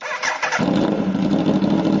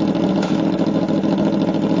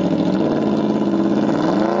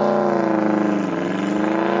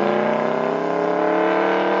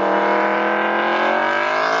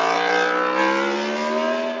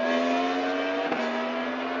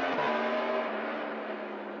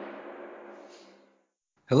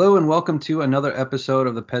Hello and welcome to another episode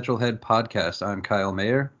of the Petrolhead Podcast. I'm Kyle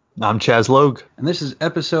Mayer. I'm Chazz Logue. And this is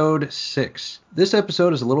episode 6. This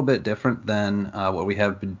episode is a little bit different than what we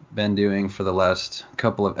have been doing for the last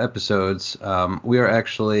couple of episodes. We are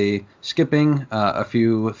actually skipping a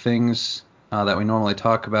few things that we normally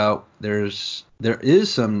talk about. There is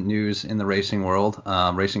some news in the racing world.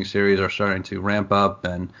 Racing series are starting to ramp up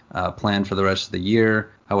and plan for the rest of the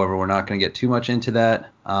year. However, we're not going to get too much into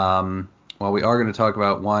that. While we are going to talk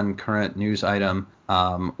about one current news item,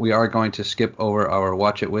 we are going to skip over our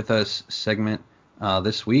Watch It With Us segment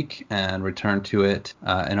this week and return to it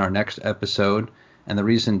in our next episode. And the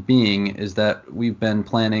reason being is that we've been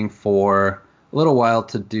planning for a little while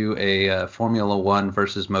to do a Formula One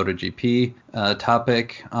versus MotoGP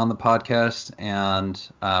topic on the podcast, and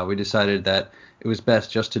we decided that it was best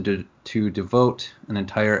just to devote an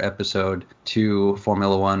entire episode to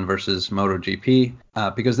Formula One versus MotoGP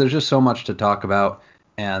because there's just so much to talk about,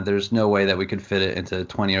 and there's no way that we could fit it into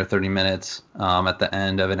 20 or 30 minutes at the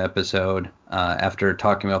end of an episode after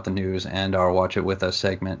talking about the news and our Watch It With Us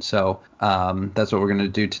segment. So that's what we're going to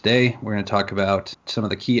do today. We're going to talk about some of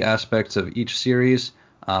the key aspects of each series,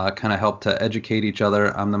 kind of help to educate each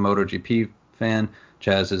other. I'm the MotoGP fan.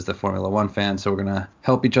 Chazz is the Formula One fan, so we're going to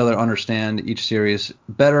help each other understand each series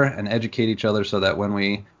better and educate each other so that when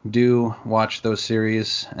we do watch those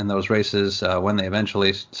series and those races, when they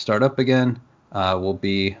eventually start up again, we'll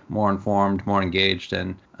be more informed, more engaged,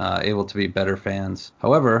 and able to be better fans.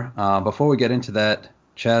 However, before we get into that,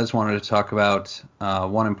 Chazz wanted to talk about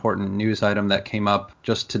one important news item that came up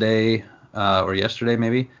just today, or yesterday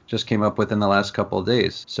maybe, just came up within the last couple of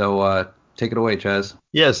days. So take it away, Chazz.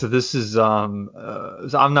 Yeah, so this is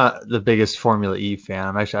so I'm not the biggest Formula E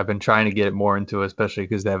fan. I've been trying to get more into it, especially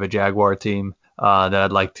because they have a Jaguar team that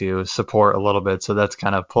I'd like to support a little bit. So that's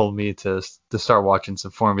kind of pulled me to start watching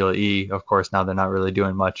some Formula E. Of course, now they're not really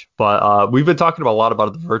doing much. But we've been talking a lot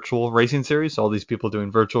about the virtual racing series, all these people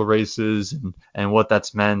doing virtual races and what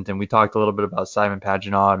that's meant. And we talked a little bit about Simon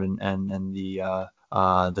Pagenaud and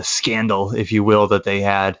the scandal, if you will, that they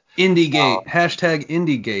had. Indygate. Hashtag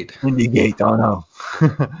Indygate. Indygate. Oh no.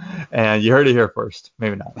 And you heard it here first.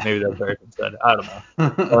 Maybe not. Maybe that's very said. I don't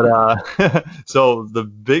know. But so the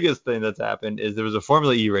biggest thing that's happened is there was a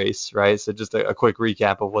Formula E race, right? So just a quick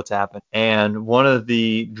recap of what's happened. And one of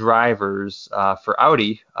the drivers for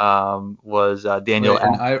Audi was Daniel.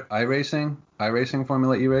 Wait, iRacing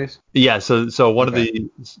Formula E race? Yeah, so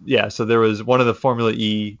there was one of the Formula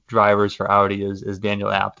E drivers for Audi is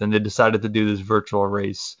Daniel Abt, and they decided to do this virtual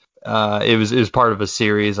race. It was part of a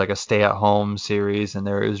series, like a stay-at-home series, and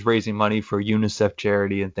there was raising money for UNICEF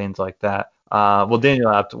charity and things like that. Well,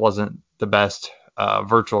 Daniel Abt wasn't the best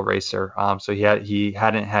virtual racer, so he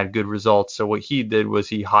hadn't had good results. So what he did was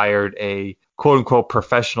he hired a quote-unquote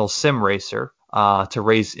professional sim racer to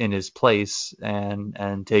race in his place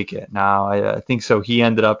and take it. Now, I think so. He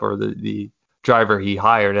ended up, or the driver he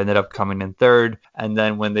hired ended up coming in third. And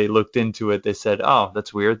then when they looked into it, they said, oh,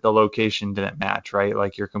 that's weird. The location didn't match, right?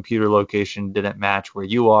 Like your computer location didn't match where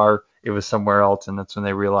you are. It was somewhere else. And that's when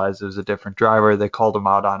they realized it was a different driver. They called him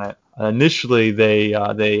out on it. Initially,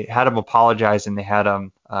 they had him apologize and they had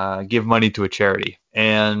him give money to a charity.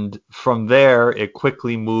 And from there, it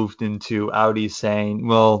quickly moved into Audi saying,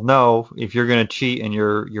 well, no, if you're going to cheat and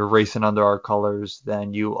you're racing under our colors,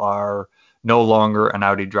 then you are no longer an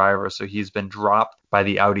Audi driver. So he's been dropped by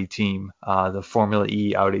the Audi team, the Formula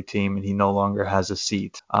E Audi team, and he no longer has a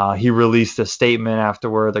seat. He released a statement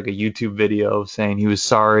afterward, like a YouTube video saying he was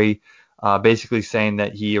sorry, basically saying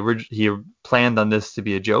that he planned on this to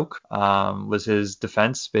be a joke, was his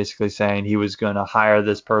defense, basically saying he was going to hire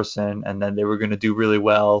this person and then they were going to do really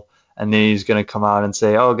well. And then he's going to come out and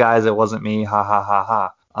say, oh, guys, it wasn't me. Ha, ha, ha,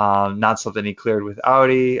 ha. Not something he cleared with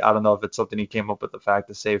Audi. I don't know if it's something he came up with the fact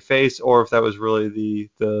to save face or if that was really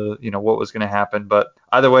the what was going to happen. But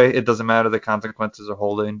either way, it doesn't matter. The consequences are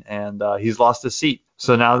holding, and he's lost his seat.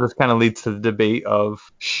 So now this kind of leads to the debate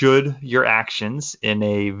of should your actions in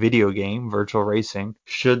a video game, virtual racing,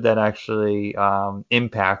 should that actually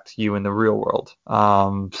impact you in the real world?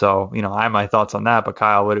 So I have my thoughts on that. But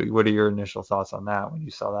Kyle, what are your initial thoughts on that when you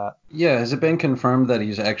saw that? Yeah, has it been confirmed that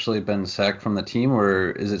he's actually been sacked from the team,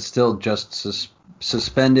 or is it still just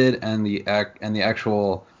suspended and the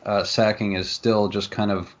actual sacking is still just kind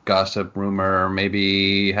of gossip, rumor,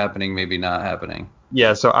 maybe happening, maybe not happening?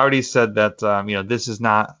 Yeah, so Audi said that this is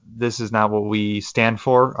not what we stand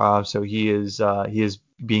for. So he is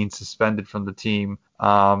being suspended from the team.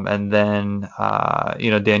 And then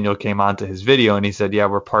Daniel came onto his video and he said, yeah,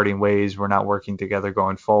 we're parting ways. We're not working together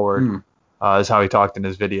going forward. Is how he talked in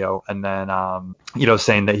his video. And then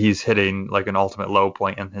saying that he's hitting like an ultimate low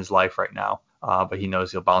point in his life right now. but he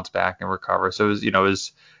knows he'll bounce back and recover. So it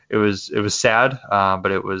was sad,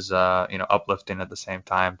 but it was uplifting at the same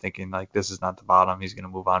time, thinking like this is not the bottom. He's going to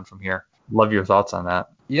move on from here. Love your thoughts on that.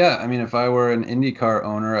 Yeah, I mean, if I were an IndyCar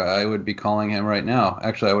owner, I would be calling him right now.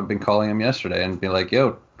 Actually, I would have been calling him yesterday and be like,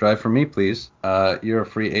 "Yo, drive for me, please. You're a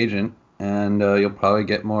free agent, and you'll probably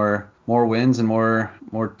get more wins and more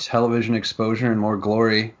television exposure and more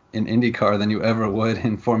glory in IndyCar than you ever would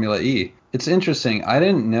in Formula E." It's interesting. I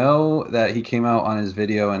didn't know that he came out on his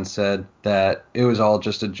video and said that it was all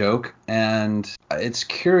just a joke, and it's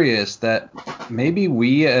curious that maybe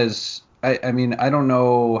we as I mean, I don't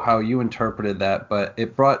know how you interpreted that, but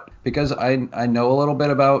it brought, because I know a little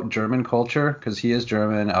bit about German culture, because he is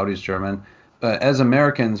German, Audi's German. But as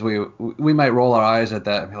Americans, we might roll our eyes at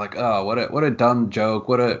that and be like, oh, what a dumb joke,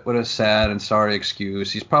 what a sad and sorry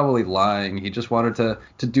excuse. He's probably lying. He just wanted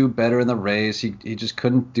to do better in the race. He just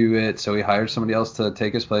couldn't do it, so he hired somebody else to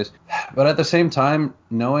take his place. But at the same time,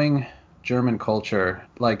 knowing German culture,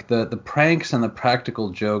 like the pranks and the practical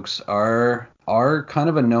jokes are kind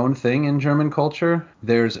of a known thing in German culture.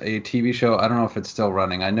 There's a TV show, I don't know if it's still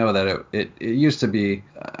running. I know that it used to be,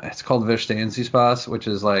 it's called Verstehen Sie Spaß, which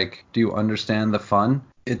is like, do you understand the fun?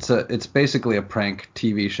 It's basically a prank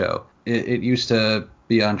TV show. It used to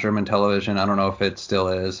be on German television. I don't know if it still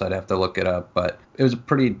is. I'd have to look it up, but it was a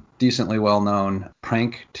pretty decently well-known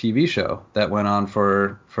prank TV show that went on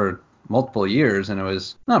for multiple years, and it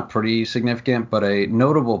was not pretty significant, but a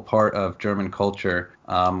notable part of German culture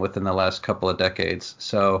within the last couple of decades.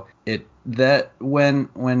 So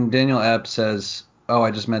when Daniel Abt says, "Oh,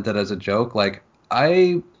 I just meant that as a joke," like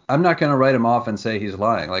I'm not gonna write him off and say he's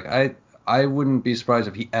lying. Like I wouldn't be surprised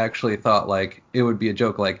if he actually thought like it would be a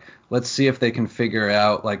joke. Like, let's see if they can figure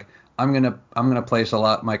out, like, I'm gonna place a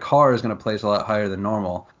lot. My car is gonna place a lot higher than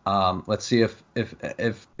normal. Let's see if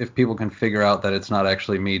people can figure out that it's not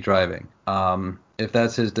actually me driving. If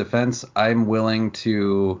that's his defense, I'm willing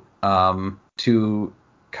to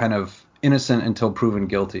kind of innocent until proven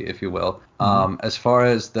guilty, if you will. As far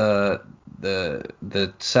as the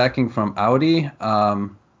sacking from Audi,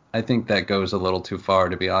 I think that goes a little too far,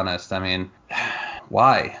 to be honest. I mean,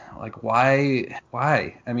 why? Like, why?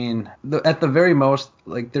 I mean, at the very most,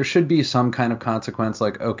 like, there should be some kind of consequence,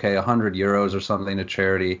 like, okay, 100 euros or something to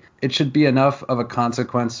charity. It should be enough of a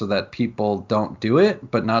consequence so that people don't do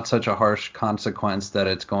it, but not such a harsh consequence that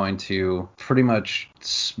it's going to pretty much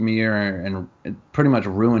smear and pretty much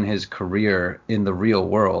ruin his career in the real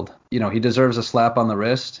world. You know, he deserves a slap on the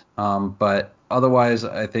wrist, but otherwise,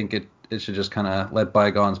 I think it should just kind of let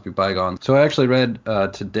bygones be bygones. So I actually read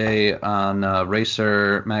today on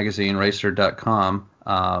Racer magazine, racer.com,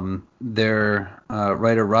 their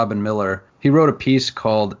writer Robin Miller, he wrote a piece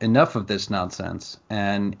called "Enough of This Nonsense,"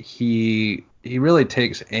 and he really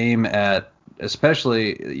takes aim at,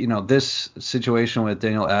 especially, you know, this situation with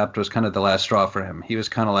Daniel Abt was kind of the last straw for him. He was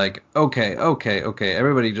kind of like, okay,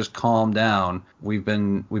 everybody just calm down. We've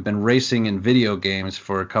been racing in video games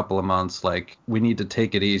for a couple of months. Like, we need to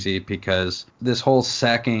take it easy, because this whole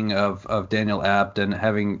sacking of Daniel Abt and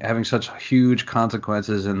having such huge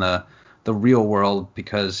consequences in the real world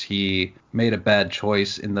because he made a bad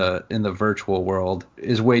choice in the virtual world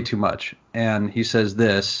is way too much. And he says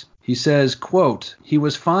this. He says, quote, "He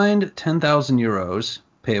was fined 10,000 euros,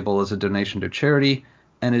 payable as a donation to charity,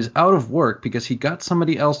 and is out of work because he got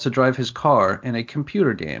somebody else to drive his car in a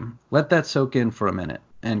computer game. Let that soak in for a minute,"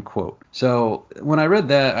 end quote. So when I read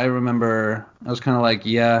that, I remember I was kind of like,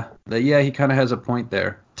 yeah, he kind of has a point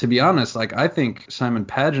there. To be honest, like, I think Simon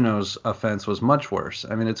Pagenaud's offense was much worse.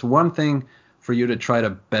 I mean, it's one thing for you to try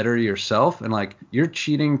to better yourself, and like, you're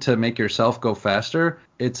cheating to make yourself go faster.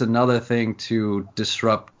 It's another thing to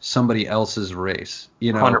disrupt somebody else's race.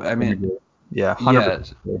 You know, I mean, yeah,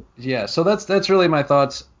 100%. Yeah. So that's really my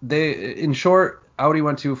thoughts. In short, Audi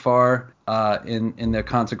went too far in their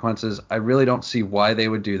consequences. I really don't see why they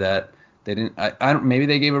would do that. They didn't. I don't. Maybe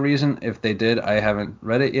they gave a reason. If they did, I haven't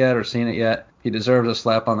read it yet or seen it yet. He deserves a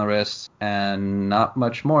slap on the wrist, and not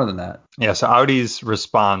much more than that. Yeah. So Audi's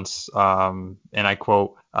response, and I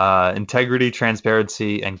quote, "Integrity,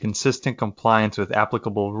 transparency, and consistent compliance with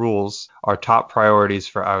applicable rules are top priorities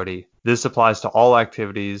for Audi. This applies to all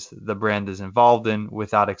activities the brand is involved in,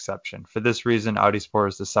 without exception. For this reason, Audi Sport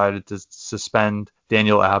has decided to suspend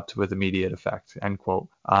Daniel Abt with immediate effect," end quote.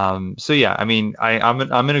 So yeah, I mean,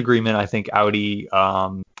 I'm in agreement. I think Audi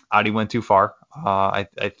went too far. I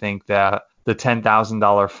think that the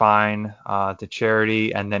 $10,000 fine to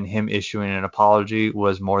charity and then him issuing an apology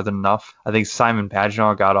was more than enough. I think Simon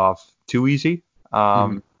Pagenaud got off too easy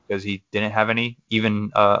because he didn't have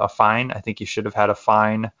even a fine. I think he should have had a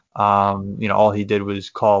fine All he did was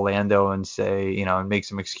call Lando and say, and make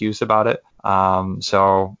some excuse about it.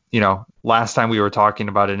 Last time we were talking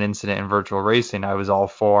about an incident in virtual racing, I was all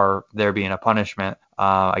for there being a punishment.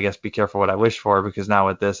 I guess be careful what I wish for, because now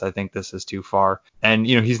with this, I think this is too far. And,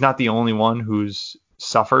 he's not the only one who's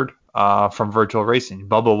suffered from virtual racing.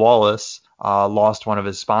 Bubba Wallace lost one of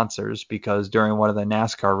his sponsors because during one of the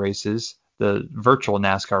NASCAR races, the virtual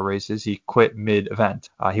NASCAR races, he quit mid-event.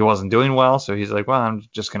 He wasn't doing well, so he's like, well, I'm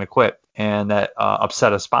just going to quit. And that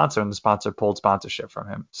upset a sponsor, and the sponsor pulled sponsorship from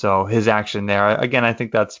him. So his action there, again, I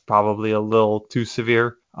think that's probably a little too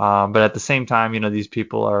severe. But at the same time, these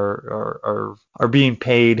people are being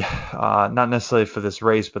paid, not necessarily for this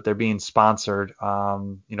race, but they're being sponsored,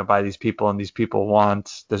 by these people, and these people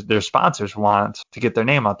their sponsors want to get their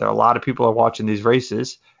name out there. A lot of people are watching these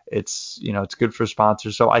races. It's good for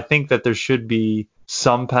sponsors. So I think that there should be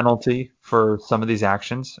some penalty for some of these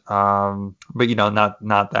actions, but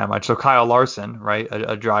not that much. So Kyle Larson, right,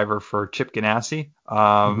 a driver for Chip Ganassi,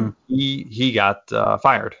 he got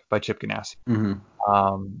fired by Chip Ganassi.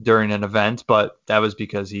 During an event, but that was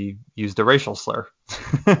because he used a racial slur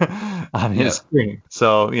on his screen.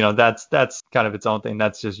 So, that's kind of its own thing.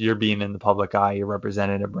 That's just, you're being in the public eye, you're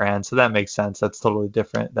representing a brand. So that makes sense. That's totally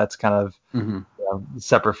different. That's kind of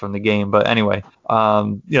separate from the game. But anyway,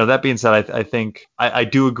 that being said, I think I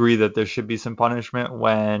do agree that there should be some punishment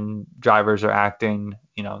when drivers are acting,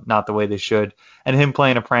 not the way they should. And him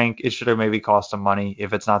playing a prank, it should have maybe cost him money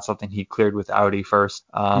if it's not something he cleared with Audi first.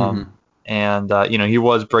 And, he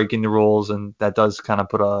was breaking the rules, and that does kind of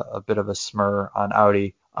put a bit of a smear on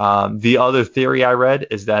Audi. The other theory I read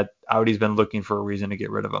is that Audi's been looking for a reason to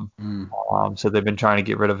get rid of him. So they've been trying to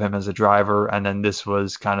get rid of him as a driver, and then this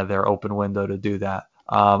was kind of their open window to do that.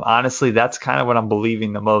 Honestly, that's kind of what I'm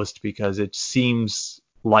believing the most, because it seems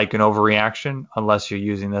like an overreaction unless you're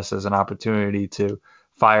using this as an opportunity to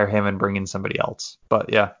fire him and bring in somebody else.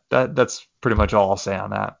 But yeah, that's pretty much all I'll say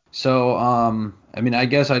on that. So, I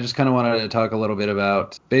guess I just kind of wanted to talk a little bit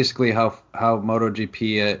about basically how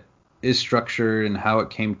MotoGP is structured and how it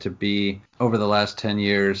came to be over the last 10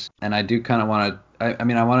 years. And I do kind of want to,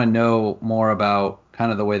 I want to know more about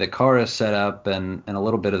kind of the way the car is set up, and a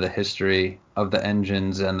little bit of the history of the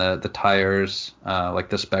engines and the tires, like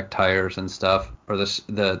the spec tires and stuff, or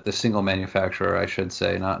the single manufacturer, I should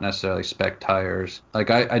say, not necessarily spec tires. Like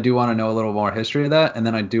I do want to know a little more history of that. And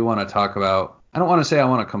then I do want to talk about, I don't want to say I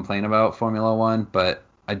want to complain about Formula One, but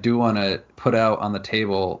I do want to put out on the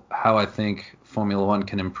table how I think Formula One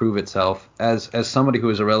can improve itself. As somebody who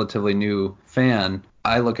is a relatively new fan,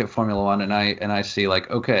 I look at Formula One and I see like,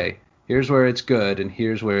 okay, here's where it's good and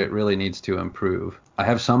here's where it really needs to improve. I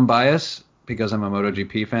have some bias because I'm a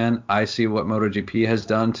MotoGP fan. I see what MotoGP has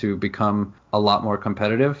done to become a lot more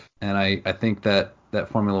competitive, and I think that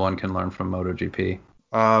Formula One can learn from MotoGP.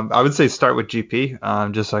 I would say start with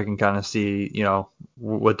GP, just so I can kind of see,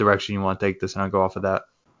 what direction you want to take this, and I'll go off of that.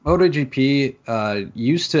 MotoGP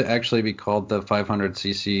used to actually be called the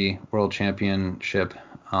 500cc World Championship,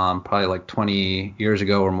 probably like 20 years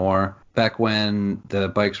ago or more, back when the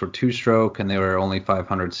bikes were two-stroke and they were only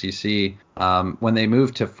 500cc. When they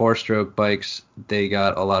moved to four-stroke bikes, they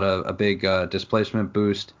got a big displacement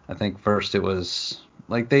boost. I think first it was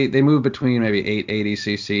like they moved between maybe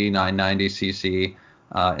 880cc, 990cc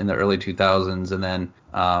in the early 2000s, and then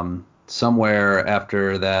somewhere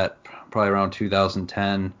after that, probably around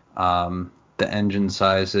 2010, the engine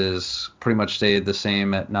sizes pretty much stayed the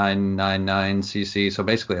same at 999cc, so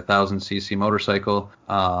basically a 1000cc motorcycle.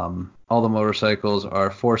 All the motorcycles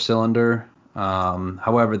are four-cylinder.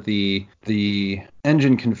 However, the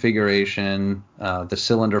engine configuration, the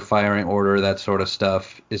cylinder firing order, that sort of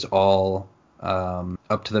stuff is all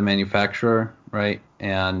up to the manufacturer, right?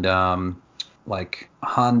 And like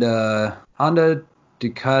Honda,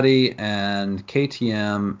 Ducati, and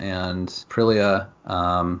KTM and Aprilia.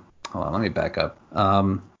 Hold on, let me back up.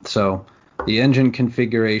 So the engine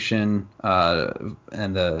configuration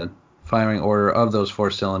and the firing order of those four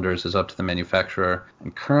cylinders is up to the manufacturer.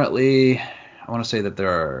 And currently, I want to say that there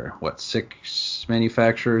are, 6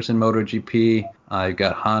 manufacturers in MotoGP. You've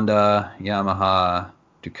got Honda, Yamaha,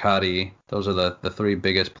 Ducati. Those are the 3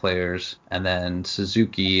 biggest players. And then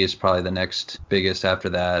Suzuki is probably the next biggest after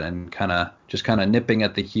that, and kind of nipping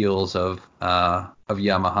at the heels of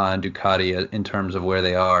Yamaha and Ducati in terms of where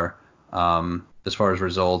they are as far as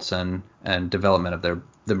results and development of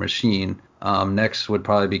the machine. Next would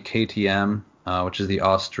probably be KTM, which is the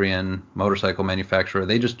Austrian motorcycle manufacturer.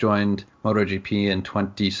 They just joined MotoGP in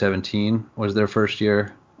 2017, was their first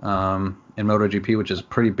year in MotoGP, which is a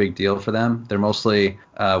pretty big deal for them. They're mostly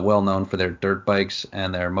well known for their dirt bikes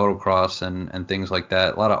and their motocross and things like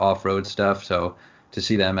that, a lot of off-road stuff. So to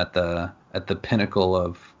see them at the pinnacle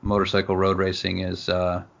of motorcycle road racing is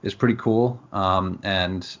pretty cool.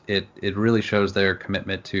 And it really shows their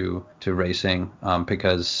commitment to racing,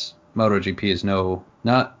 because MotoGP is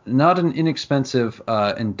not an inexpensive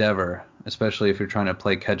endeavor, especially if you're trying to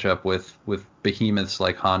play catch up with behemoths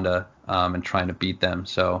like Honda, and trying to beat them.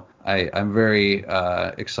 So I'm very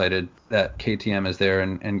excited that KTM is there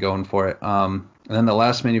and going for it. And then the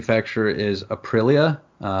last manufacturer is Aprilia.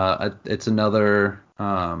 It's another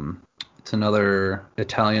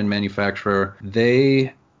Italian manufacturer.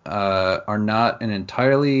 They are not an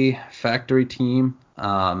entirely factory team.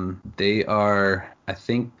 I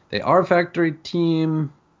think they are a factory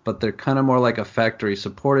team, but they're kind of more like a factory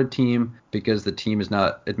supported team, because the team is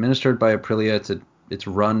not administered by Aprilia. It's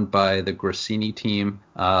run by the Grassini team.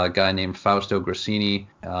 A guy named Fausto Grassini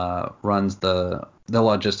runs the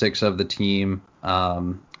logistics of the team,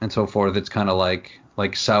 and so forth. It's kind of like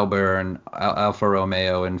Sauber and Alfa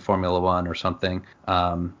Romeo in Formula One or something.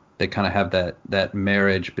 They kind of have that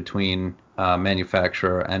marriage between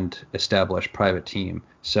manufacturer and established private team.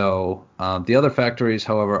 So the other factories,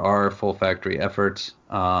 however, are full factory efforts.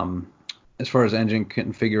 As far as engine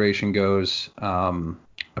configuration goes,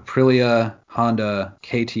 Aprilia, Honda,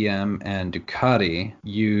 KTM, and Ducati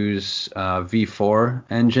use V4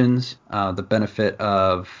 engines. The benefit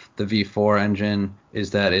of the V4 engine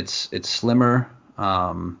is that it's slimmer.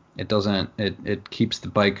 It keeps the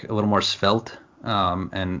bike a little more svelte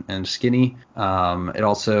and skinny. It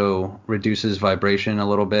also reduces vibration a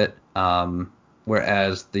little bit.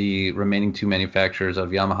 Whereas the remaining two manufacturers of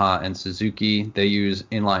Yamaha and Suzuki, they use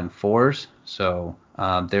inline fours, so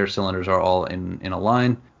their cylinders are all in a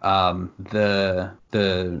line. The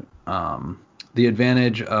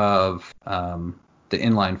advantage of the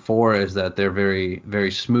inline four is that they're very,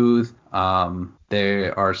 very smooth. They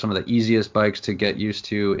are some of the easiest bikes to get used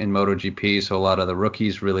to in MotoGP, so a lot of the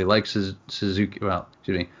rookies really like Suzuki. Well,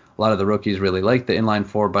 excuse me. A lot of the rookies really like the inline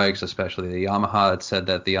four bikes, especially the Yamaha. It's said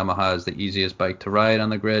that the Yamaha is the easiest bike to ride on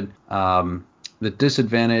the grid. The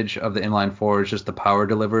disadvantage of the inline four is just the power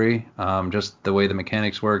delivery, just the way the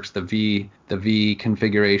mechanics works. The V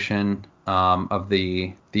configuration of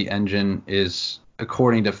the engine is,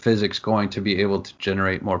 according to physics, going to be able to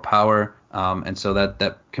generate more power, and so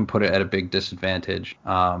that can put it at a big disadvantage.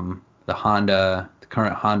 The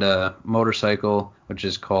current Honda motorcycle, which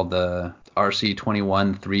is called the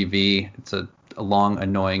RC21 3V, it's a long,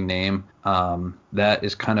 annoying name. That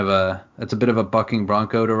is it's a bit of a bucking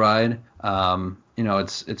bronco to ride.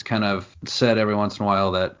 It's kind of said every once in a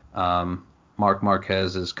while that Marc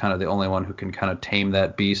Marquez is kind of the only one who can kind of tame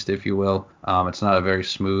that beast, if you will. It's not a very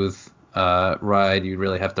smooth ride. You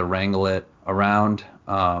really have to wrangle it around.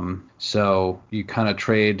 So you kind of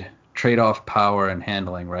trade off power and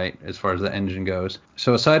handling, right, as far as the engine goes.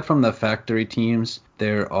 So aside from the factory teams,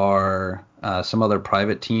 there are some other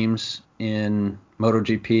private teams in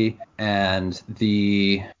MotoGP, and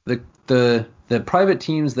the private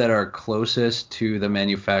teams that are closest to the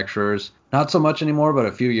manufacturers, not so much anymore, but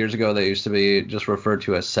a few years ago they used to be just referred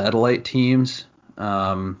to as satellite teams. They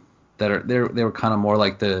were kind of more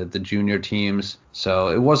like the junior teams. So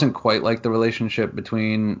it wasn't quite like the relationship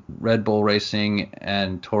between Red Bull Racing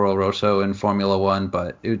and Toro Rosso in Formula One,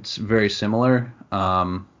 but it's very similar.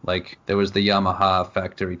 Like there was the Yamaha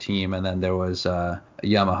factory team, and then there was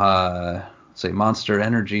Yamaha, say Monster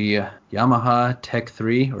Energy, Yamaha Tech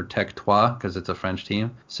 3 or Tech 3, because it's a French team.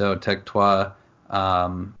 So Tech 3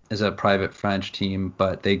 is a private French team,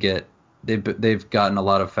 but they've gotten a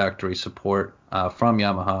lot of factory support from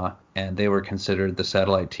Yamaha, and they were considered the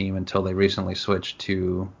satellite team until they recently switched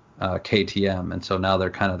to KTM, and so now they're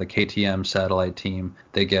kind of the KTM satellite team.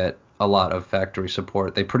 They get a lot of factory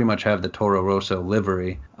support. They pretty much have the Toro Rosso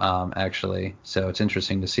livery, actually, so it's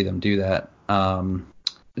interesting to see them do that.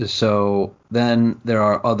 So then there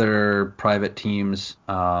are other private teams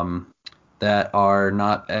that are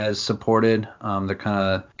not as supported. They're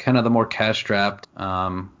kind of the more cash-strapped,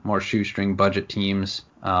 more shoestring budget teams,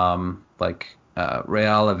 like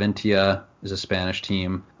Real Aventia is a Spanish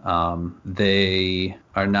team. They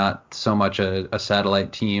are not so much a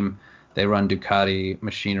satellite team. They run Ducati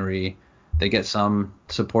machinery. They get some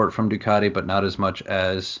support from Ducati, but not as much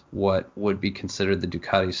as what would be considered the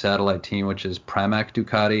Ducati satellite team, which is Pramac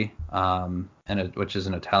Ducati, which is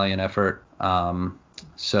an Italian effort.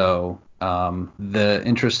 The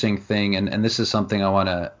interesting thing, and this is something I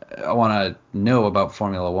wanna know about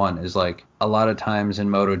Formula One, is like a lot of times in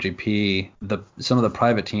MotoGP, some of the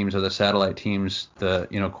private teams or the satellite teams, the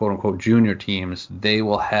quote unquote junior teams, they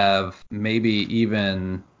will have maybe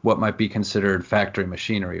even what might be considered factory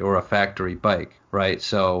machinery or a factory bike, right?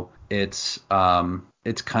 So it's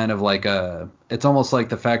kind of like it's almost like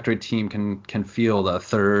the factory team can field a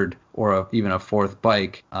third or even a fourth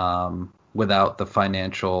bike without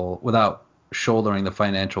shouldering the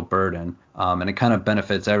financial burden, and it kind of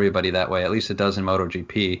benefits everybody that way. At least it does in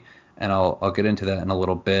MotoGP, and I'll get into that in a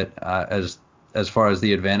little bit, as far as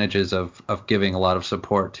the advantages of giving a lot of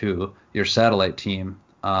support to your satellite team,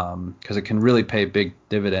 because it can really pay big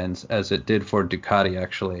dividends, as it did for Ducati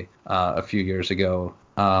actually a few years ago.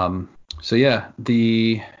 So yeah,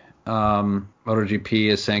 the MotoGP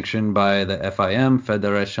is sanctioned by the FIM,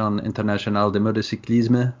 Fédération Internationale de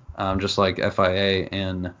Motocyclisme, just like FIA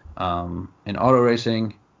in auto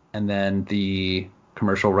racing, and then the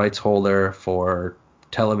commercial rights holder for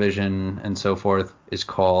television and so forth is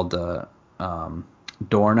called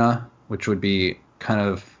Dorna, which would be kind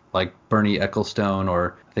of like Bernie Ecclestone,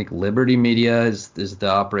 or I think Liberty Media is the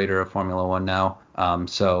operator of Formula One now.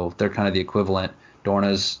 So they're kind of the equivalent.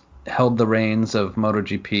 Dorna's held the reins of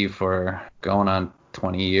MotoGP for going on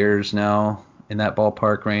 20 years now, in that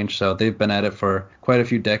ballpark range. So they've been at it for quite a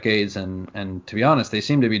few decades, and to be honest, they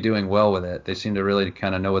seem to be doing well with it. They seem to really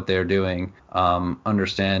kind of know what they're doing,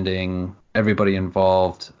 understanding everybody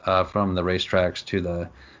involved, from the racetracks to the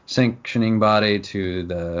sanctioning body to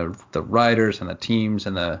the riders and the teams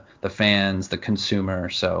and the fans, the consumer.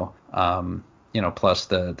 So plus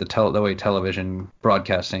the way television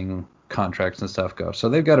broadcasting contracts and stuff go. So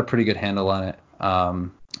they've got a pretty good handle on it.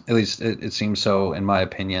 At least it seems so, in my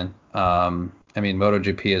opinion.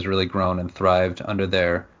 MotoGP has really grown and thrived under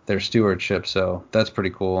their stewardship, so that's pretty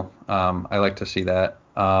cool. I like to see that.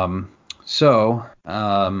 So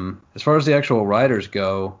as far as the actual riders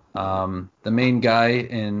go, the main guy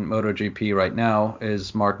in MotoGP right now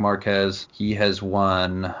is Marc Marquez. He has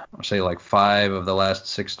won, I'll say, like 5 of the last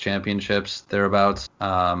 6 championships, thereabouts,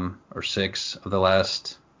 or 6 of the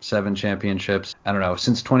last 7 championships. I don't know.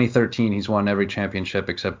 Since 2013, he's won every championship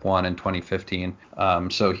except one in 2015.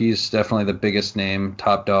 So he's definitely the biggest name,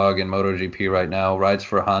 top dog in MotoGP right now. Rides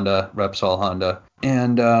for Honda, Repsol Honda,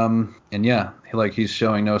 and yeah, he's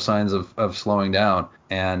showing no signs of slowing down.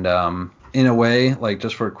 And in a way, like,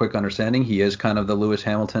 just for a quick understanding, he is kind of the Lewis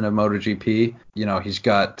Hamilton of MotoGP. He's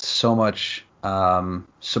got so much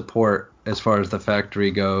support as far as the factory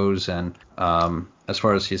goes, and as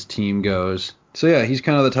far as his team goes. So yeah, he's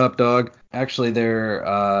kind of the top dog. Actually,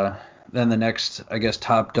 then the next, I guess,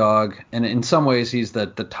 top dog, and in some ways he's the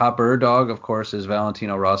topper dog, of course, is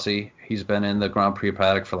Valentino Rossi. He's been in the Grand Prix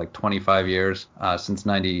paddock for like 25 years, since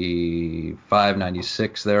 95,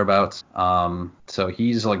 96, thereabouts. So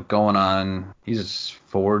he's like he's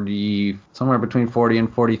 40, somewhere between 40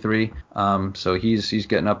 and 43. So he's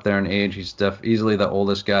getting up there in age. He's easily the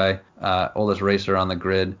oldest oldest racer on the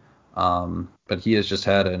grid. But he has just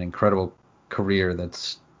had an incredible career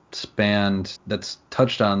that's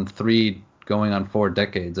touched on 3 going on 4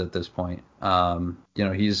 decades at this point.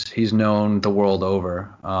 He's known the world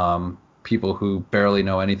over. People who barely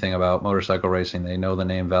know anything about motorcycle racing, they know the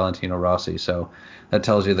name Valentino Rossi. So that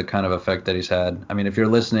tells you the kind of effect that he's had. I mean, if you're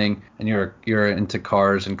listening and you're into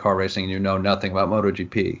cars and car racing and you know nothing about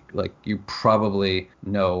MotoGP, like, you probably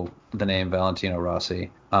know the name Valentino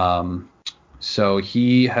Rossi. So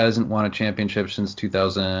he hasn't won a championship since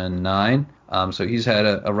 2009. So he's had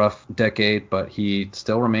a rough decade, but he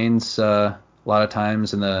still remains a lot of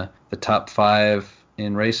times in the top 5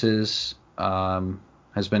 in races.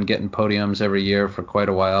 Has been getting podiums every year for quite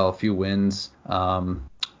a while, a few wins.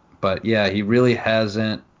 But yeah, he really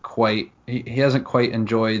hasn't quite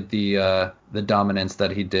enjoyed the dominance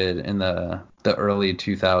that he did in the early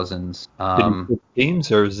 2000s. Did he switch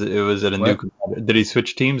teams, or was it a new competitor? Did he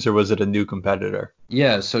switch teams, or was it a new competitor?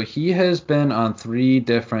 Yeah, so he has been on 3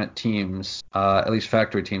 different teams, at least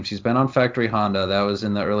factory teams. He's been on factory Honda. That was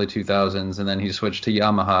in the early 2000s, and then he switched to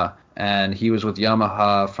Yamaha, and he was with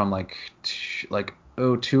Yamaha from like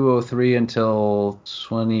 02, 03 until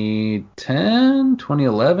 2010,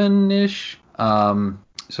 2011-ish.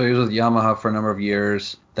 So he was with Yamaha for a number of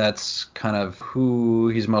years. That's kind of who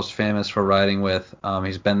he's most famous for riding with.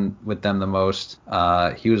 He's been with them the most.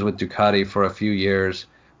 He was with Ducati for a few years,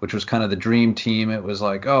 which was kind of the dream team. It was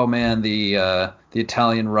like, oh man, the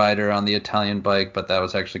Italian rider on the Italian bike, but that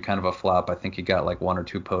was actually kind of a flop. I think he got like 1 or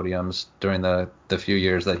 2 podiums during the few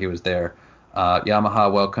years that he was there.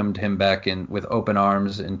 Yamaha welcomed him back in with open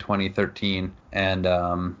arms in 2013,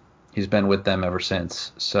 and he's been with them ever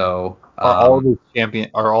since. So Are all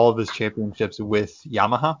of his championships with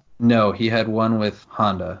Yamaha? No, he had one with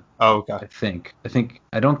Honda. Oh, okay.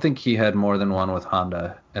 I don't think he had more than one with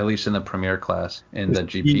Honda, at least in the Premier class, in the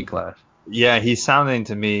GP class. Yeah, he's sounding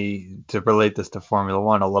to me, to relate this to Formula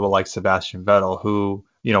One, a little like Sebastian Vettel, who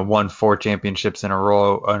won 4 championships in a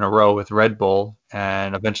row with Red Bull,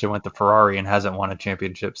 and eventually went to Ferrari and hasn't won a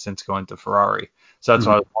championship since going to Ferrari. So that's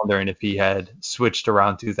why I was wondering if he had switched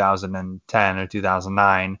around 2010 or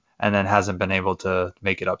 2009 and then hasn't been able to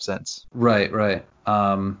make it up since. Right.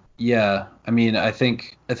 Yeah, I mean, I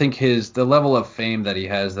think the level of fame that he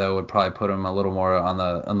has though would probably put him a little more on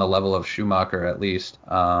the level of Schumacher at least.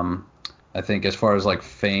 I think as far as like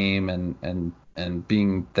fame and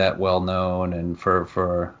being that well known and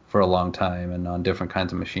for a long time and on different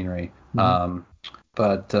kinds of machinery. But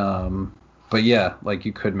yeah, like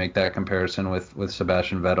you could make that comparison with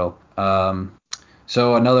Sebastian Vettel.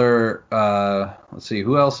 So another, let's see,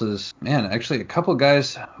 who else is, man, actually a couple of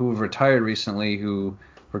guys who've retired recently who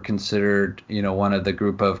were considered, one of the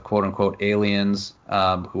group of quote unquote aliens,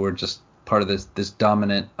 who were just part of this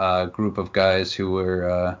dominant group of guys who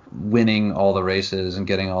were winning all the races and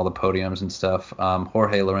getting all the podiums and stuff.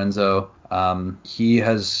 Jorge Lorenzo,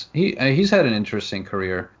 he's had an interesting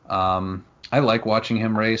career. I like watching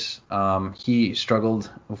him race. He struggled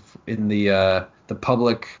in the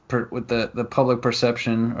public with the public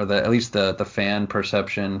perception, or at least the fan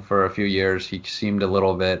perception for a few years. He seemed a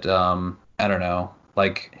little bit, I don't know,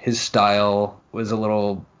 like his style was a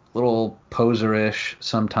little poserish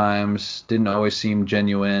sometimes. Didn't always seem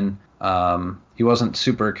genuine. He wasn't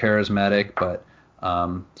super charismatic, but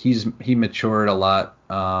he matured a lot,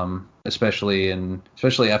 especially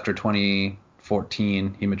after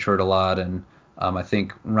 2014. He matured a lot, and I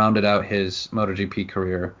think rounded out his MotoGP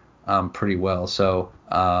career pretty well. So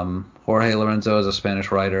Jorge Lorenzo is a Spanish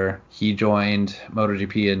rider. He joined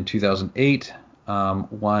MotoGP in 2008,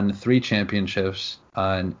 won 3 championships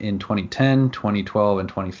in 2010, 2012, and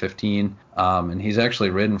 2015. And he's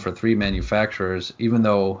actually ridden for 3 manufacturers, even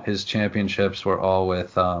though his championships were all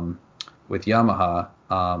with Yamaha.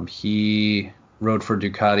 He rode for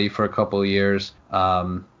Ducati for a couple of years,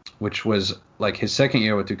 which was like his second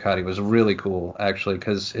year with Ducati was really cool, actually,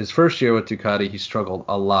 because his first year with Ducati, he struggled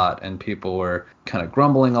a lot and people were kind of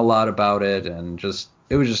grumbling a lot about it, and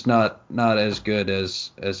it was just not as good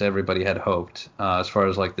as everybody had hoped, as far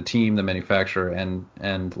as like the team, the manufacturer,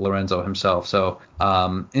 and Lorenzo himself. So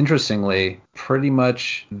interestingly, pretty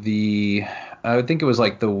much I would think it was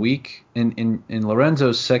like the week in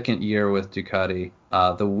Lorenzo's second year with Ducati,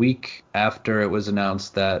 the week after it was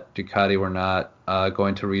announced that Ducati were not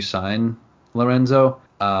going to re-sign Lorenzo,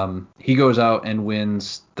 he goes out and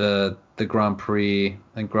wins the Grand Prix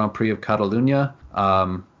of Catalunya,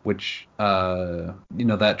 which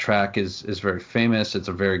that track is very famous. It's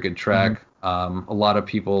a very good track. A lot of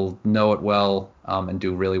people know it well, and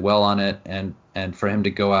do really well on it, and for him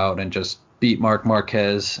to go out and just beat Marc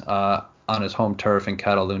Marquez on his home turf in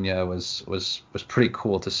Catalunya was pretty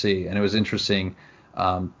cool to see, and it was interesting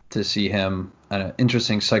to see him, an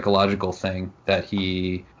interesting psychological thing that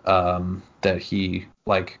he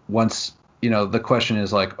like once, the question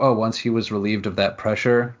is like, oh, once he was relieved of that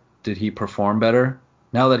pressure, did he perform better?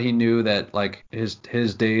 Now that he knew that like his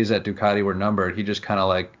days at Ducati were numbered, he just kind of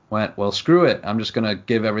like went, well, screw it, I'm just gonna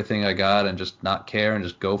give everything I got and just not care and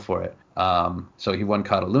just go for it. So he won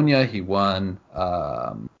Catalunya, he won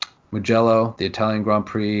Mugello, the Italian Grand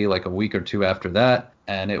Prix, like a week or two after that.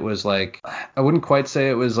 And it was like, I wouldn't quite say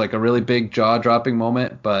it was like a really big jaw-dropping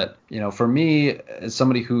moment, but for me, as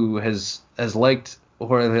somebody who has liked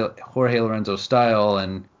Jorge Lorenzo's style,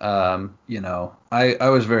 and I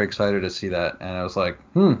was very excited to see that, and I was like,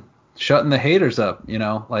 shutting the haters up,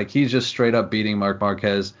 like he's just straight up beating Marc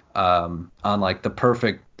Marquez on like the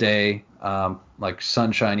perfect day, like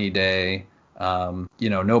sunshiny day.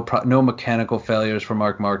 No mechanical failures for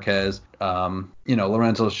Marc Marquez.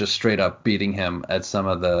 Lorenzo's just straight up beating him at some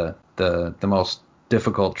of the most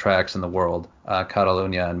difficult tracks in the world,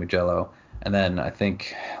 Catalunya and Mugello. And then I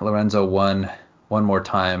think Lorenzo won one more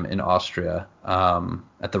time in Austria,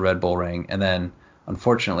 at the Red Bull Ring. And then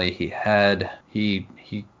unfortunately he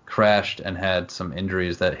crashed and had some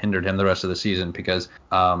injuries that hindered him the rest of the season, because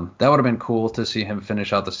that would have been cool to see him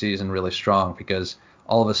finish out the season really strong, because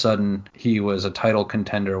all of a sudden he was a title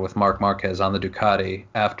contender with Marc Marquez on the Ducati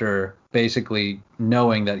after basically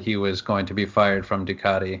knowing that he was going to be fired from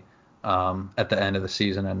Ducati at the end of the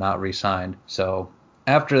season and not re-signed. So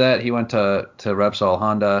after that, he went to Repsol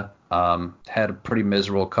Honda, had a pretty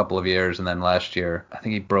miserable couple of years, and then last year I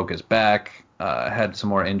think he broke his back, had some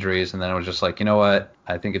more injuries, and then it was just like, you know what,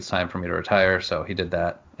 I think it's time for me to retire. So he did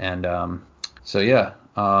that. And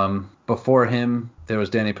before him, there was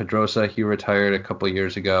Danny Pedrosa. He retired a couple of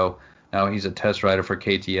years ago. Now he's a test rider for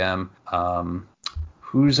KTM.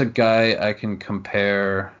 Who's a guy I can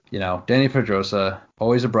compare? Danny Pedrosa,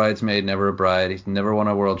 always a bridesmaid, never a bride. He's never won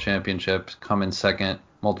a world championship, come in second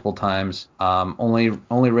multiple times. Only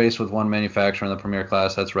raced with one manufacturer in the Premier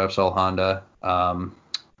class. That's Repsol Honda.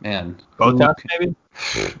 Botas maybe?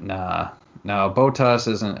 Nah. No, Bottas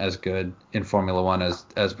isn't as good in Formula One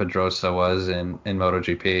as Pedrosa was in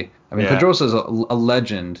MotoGP. I mean, Pedrosa's a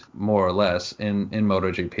legend, more or less, in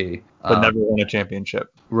MotoGP. But never won a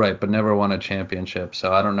championship. Right, but never won a championship.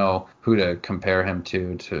 So I don't know who to compare him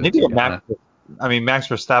to. Maybe Max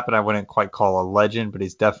Verstappen I wouldn't quite call a legend, but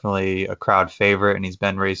he's definitely a crowd favorite, and he's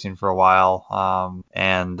been racing for a while.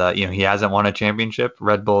 He hasn't won a championship.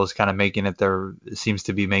 Red Bull is kind of seems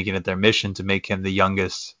to be making it their mission to make him the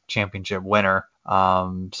youngest championship winner.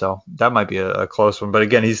 So that might be a close one. But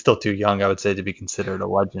again, he's still too young, I would say, to be considered a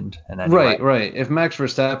legend in any way. Right. If Max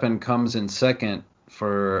Verstappen comes in second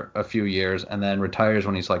for a few years and then retires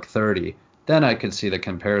when he's like 30, then I could see the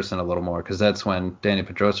comparison a little more, because that's when Dani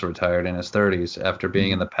Pedrosa retired in his 30s after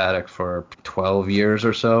being in the paddock for 12 years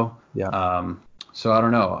or so. Yeah. So I don't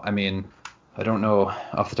know. I mean, I don't know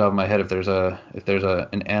off the top of my head if there's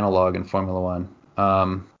an analog in Formula One.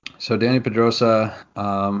 So Dani Pedrosa,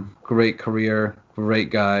 great career, great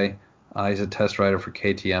guy. He's a test rider for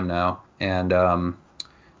KTM now, and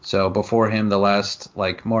so before him, the last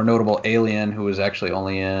more notable alien who was actually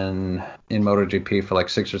only in MotoGP for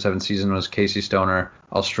 6 or 7 seasons was Casey Stoner,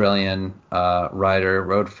 Australian rider,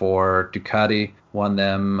 rode for Ducati, won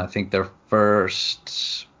them, I think, their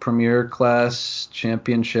first Premier Class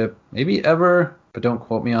championship, maybe ever, but don't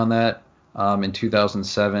quote me on that, in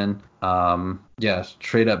 2007.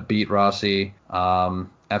 Straight up beat Rossi.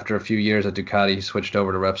 After a few years at Ducati, he switched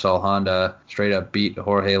over to Repsol Honda, straight up beat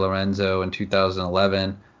Jorge Lorenzo in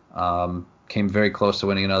 2011. Came very close to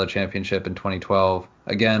winning another championship in 2012.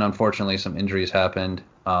 Again, unfortunately, some injuries happened,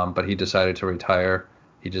 but he decided to retire.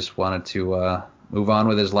 He just wanted to move on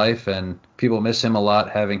with his life, and people miss him a lot,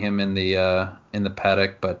 having him in the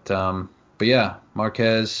paddock. But yeah,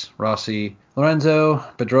 Marquez, Rossi, Lorenzo,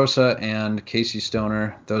 Pedrosa, and Casey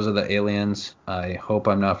Stoner. Those are the aliens. I hope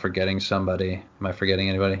I'm not forgetting somebody. Am I forgetting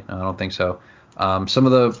anybody? No, I don't think so. Some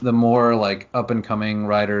of the more up and coming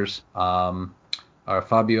riders are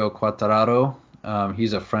Fabio Quartararo.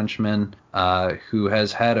 He's a Frenchman who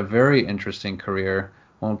has had a very interesting career.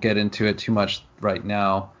 Won't get into it too much right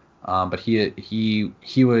now, but he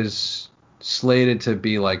was slated to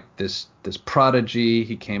be this prodigy.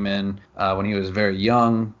 He came in when he was very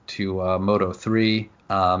young to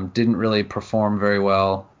Moto3, didn't really perform very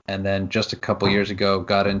well, and then just a couple years ago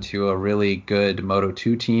got into a really good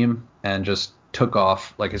Moto2 team and just took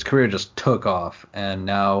off. His career just took off, and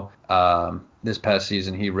now this past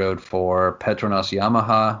season he rode for Petronas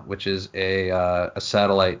Yamaha, which is a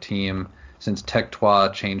satellite team since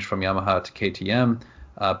Tech3 changed from Yamaha to KTM.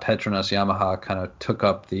 Petronas Yamaha kind of took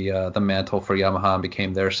up the mantle for Yamaha and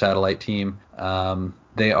became their satellite team.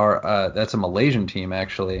 That's a Malaysian team,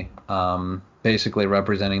 actually, basically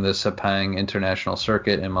representing the Sepang International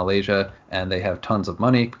Circuit in Malaysia, and they have tons of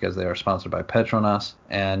money because they are sponsored by Petronas.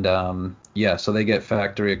 And so they get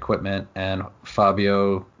factory equipment, and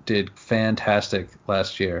Fabio did fantastic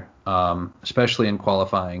last year, especially in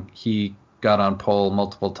qualifying. He got on pole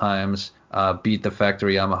multiple times, beat the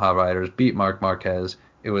factory Yamaha riders, beat Marc Marquez.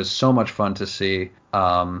 It was so much fun to see.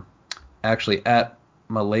 Actually, at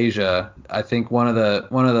Malaysia, I think one of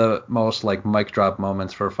the most mic drop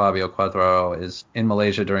moments for Fabio Quartararo is in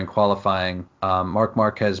Malaysia during qualifying. Marc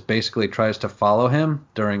Marquez basically tries to follow him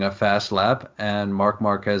during a fast lap, and Marc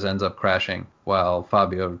Marquez ends up crashing while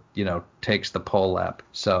Fabio, takes the pole lap.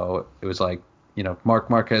 So it was Marc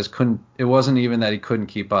Marquez it wasn't even that he couldn't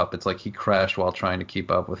keep up. It's he crashed while trying to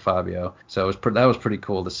keep up with Fabio. So that was pretty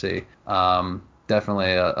cool to see.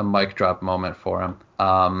 Definitely a mic drop moment for him.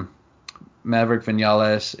 Maverick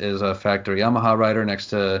Vinales is a factory Yamaha rider next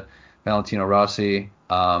to Valentino Rossi.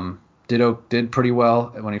 Did pretty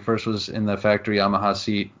well when he first was in the factory Yamaha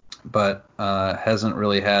seat, but hasn't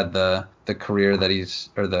really had the career that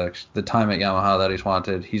the time at Yamaha that he's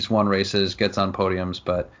wanted. He's won races, gets on podiums,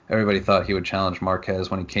 but everybody thought he would challenge Marquez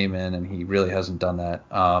when he came in, and he really hasn't done that.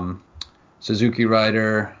 Suzuki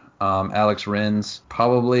rider Alex Rins,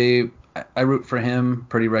 probably I root for him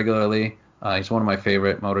pretty regularly. He's one of my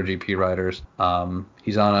favorite MotoGP riders.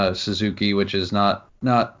 He's on a Suzuki, which is not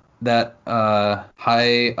that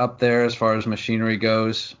high up there as far as machinery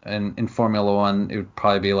goes. And in Formula One, it would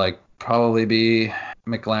probably be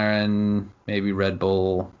McLaren, maybe Red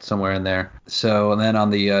Bull, somewhere in there. So, and then on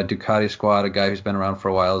the Ducati squad, a guy who's been around for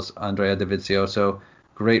a while is Andrea Dovizioso.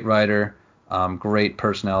 Great rider, great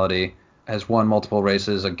personality. Has won multiple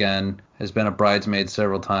races, again, has been a bridesmaid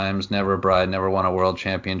several times, never a bride, never won a world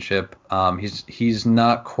championship. He's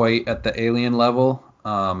not quite at the alien level,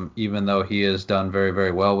 even though he has done very,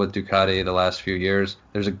 very well with Ducati the last few years.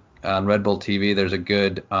 On Red Bull TV, there's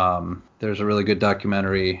a really good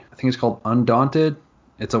documentary. I think it's called Undaunted.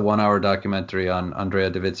 It's a 1-hour documentary on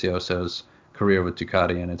Andrea Dovizioso's career with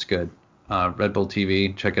Ducati, and it's good. Red Bull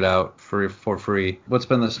TV, check it out for free. What's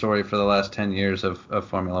been the story for the last 10 years of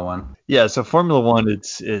Formula One? Yeah, so Formula One,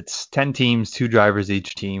 it's 10 teams, 2 drivers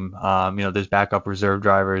each team. There's backup reserve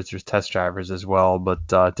drivers, there's test drivers as well,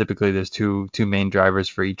 but typically there's two main drivers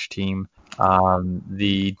for each team.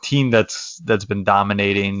 The team that's been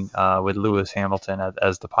dominating with Lewis Hamilton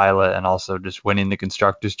as the pilot and also just winning the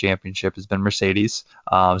Constructors' Championship has been Mercedes.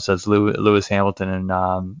 So it's Lewis Hamilton and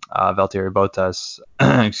Valtteri Bottas,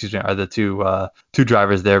 excuse me, are the two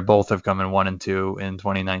drivers there. Both have come in 1 and 2 in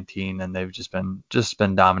 2019, and they've just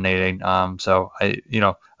been dominating. So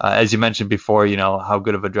as you mentioned before, how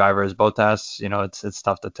good of a driver is Bottas? It's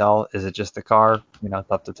tough to tell. Is it just the car?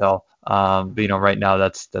 Tough to tell. But right now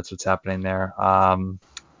that's what's happening there.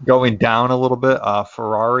 Going down a little bit,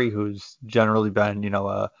 Ferrari, who's generally been,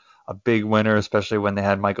 a big winner, especially when they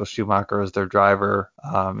had Michael Schumacher as their driver,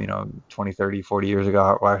 20, 30, 40 years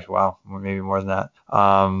ago. Wow, maybe more than that.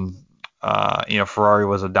 Ferrari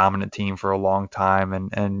was a dominant team for a long time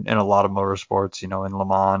and in a lot of motorsports, in Le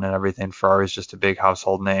Mans and everything. Ferrari's just a big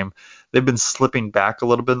household name. They've been slipping back a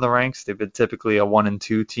little bit in the ranks. They've been typically a 1 and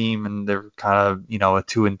 2 team, and they're kind of, a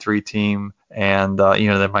 2 and 3 team. And,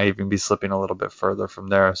 they might even be slipping a little bit further from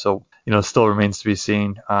there. So, still remains to be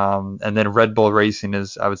seen. And then Red Bull Racing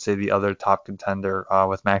is, I would say, the other top contender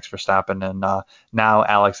with Max Verstappen and now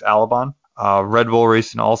Alex Albon. Red Bull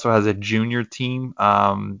Racing also has a junior team,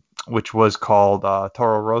 which was called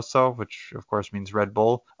Toro Rosso, which of course means Red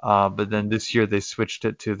Bull. But then this year they switched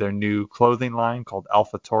it to their new clothing line called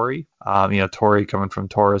AlphaTauri. Tori coming from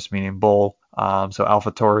Taurus, meaning bull. So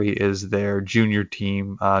AlphaTauri is their junior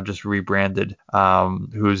team, just rebranded,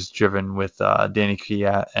 who's driven with Danny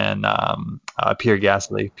Kvyat and Pierre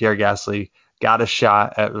Gasly. Pierre Gasly got a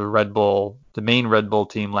shot at the main Red Bull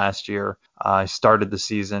team last year. I started the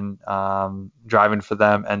season driving for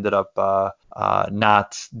them, ended up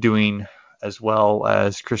not doing as well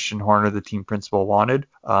as Christian Horner, the team principal, wanted.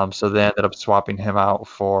 So they ended up swapping him out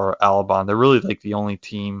for Albon. They're really like the only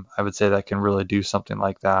team, I would say, that can really do something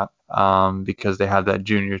like that, because they have that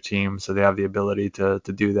junior team. So they have the ability to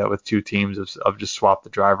do that with 2 teams of just swap the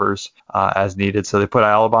drivers as needed. So they put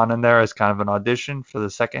Albon in there as kind of an audition for the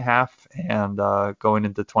second half. And going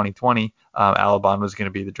into 2020, Albon was going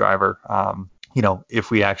to be the driver. If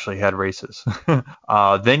we actually had races.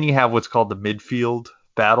 Then you have what's called the midfield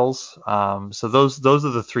battles. So those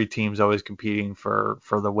are the 3 teams always competing for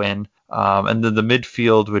the win. And then the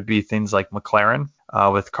midfield would be things like McLaren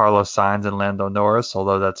with Carlos Sainz and Lando Norris,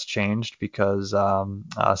 although that's changed because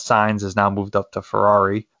Sainz has now moved up to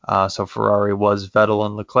Ferrari. So Ferrari was Vettel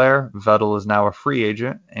and Leclerc. Vettel is now a free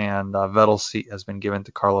agent, and Vettel's seat has been given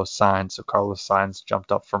to Carlos Sainz. So Carlos Sainz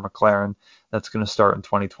jumped up for McLaren. That's going to start in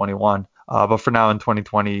 2021. But for now in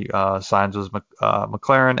 2020, Sainz was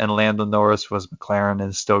McLaren and Lando Norris was McLaren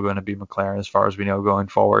and is still going to be McLaren as far as we know going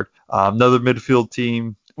forward. Another midfield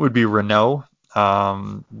team would be Renault,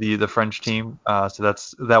 the French team. So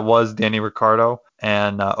that was Danny Ricciardo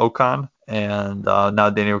and Ocon. And now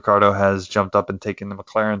Danny Ricciardo has jumped up and taken the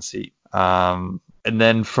McLaren seat. And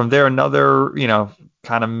then from there, another,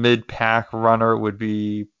 kind of mid-pack runner would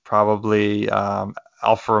be probably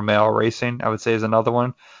Alfa Romeo Racing, I would say, is another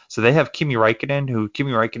one. So they have Kimi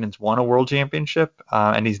Räikkönen's won a world championship,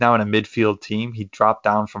 and he's now in a midfield team. He dropped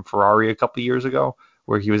down from Ferrari a couple years ago,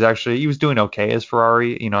 where he was doing okay as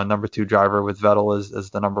Ferrari, number 2 driver with Vettel as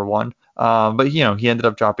the number 1. But he ended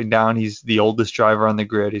up dropping down. He's the oldest driver on the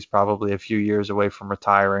grid. He's probably a few years away from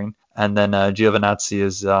retiring. And then Giovinazzi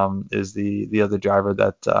is the other driver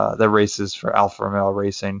that races for Alfa Romeo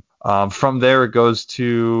Racing. From there it goes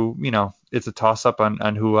to, it's a toss up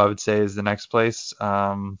on who I would say is the next place.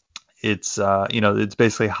 It's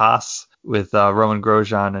basically Haas with Roman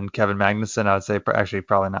Grosjean and Kevin Magnussen. I would say actually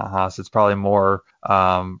probably not Haas. It's probably more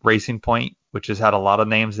Racing Point, which has had a lot of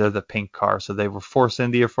names. They're the pink car. So they were Force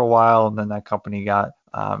India for a while, and then that company got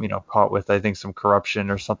caught with, I think, some corruption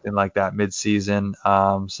or something like that mid-season.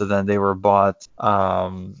 So then they were bought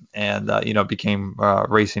and became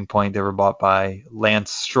Racing Point. They were bought by Lance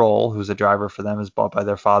Stroll, who's a driver for them, is bought by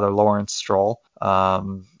their father, Lawrence Stroll.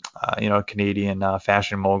 Canadian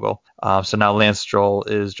fashion mogul. So now Lance Stroll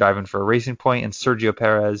is driving for Racing Point, and Sergio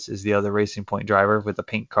Perez is the other Racing Point driver with the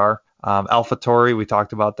pink car. AlphaTauri, we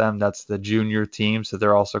talked about them. That's the junior team, so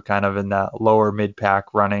they're also kind of in that lower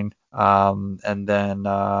mid-pack running. And then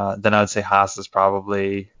I'd say Haas is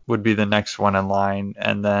probably would be the next one in line.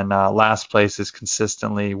 And then last place is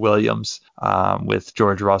consistently Williams with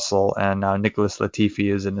George Russell, and Nicholas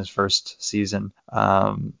Latifi is in his first season.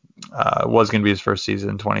 Was going to be his first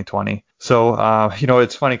season in 2020. So,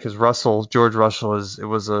 it's funny because George Russell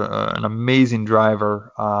was an amazing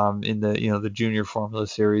driver in the junior Formula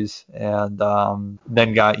Series, and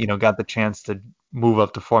then got the chance to move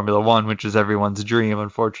up to Formula One, which is everyone's dream.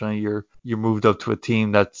 Unfortunately, you're moved up to a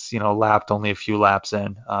team that's lapped only a few laps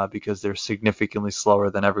in because they're significantly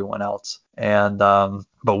slower than everyone else. And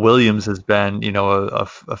but Williams has been a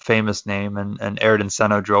famous name, and Ayrton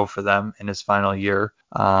Senna drove for them in his final year.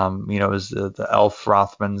 It was the Elf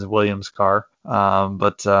Rothman's Williams car.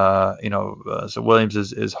 So Williams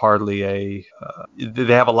is hardly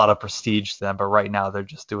they have a lot of prestige to them, but right now they're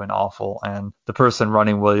just doing awful. And the person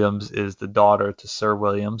running Williams is the daughter to Sir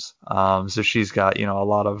Williams. So she's got, a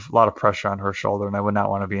lot of pressure on her shoulder, and I would not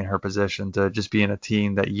want to be in her position to just be in a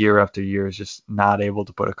team that year after year is just not able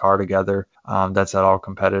to put a car together that's at all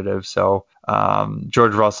competitive. So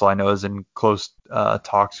George Russell, I know, is in close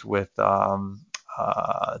talks with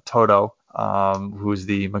Toto, who's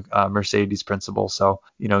the Mercedes principal. So,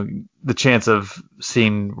 the chance of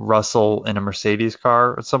seeing Russell in a Mercedes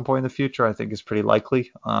car at some point in the future, I think, is pretty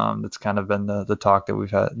likely. That's kind of been the talk that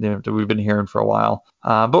we've had, that we've been hearing for a while.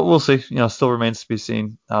 But we'll see. Still remains to be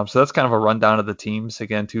seen. So that's kind of a rundown of the teams.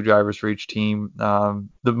 Again, 2 drivers for each team.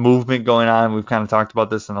 The movement going on, we've kind of talked about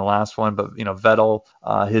this in the last one, but Vettel,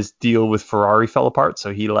 his deal with Ferrari fell apart,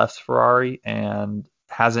 so he left Ferrari and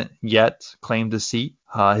hasn't yet claimed a seat.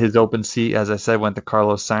 His open seat, as I said, went to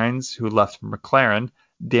Carlos Sainz, who left McLaren.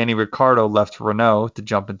 Danny Ricciardo left Renault to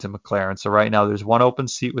jump into McLaren. So right now there's one open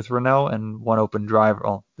seat with Renault and one open driver.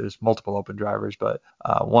 Well, there's multiple open drivers, but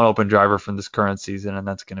one open driver from this current season, and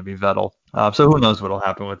that's going to be Vettel. So who knows what will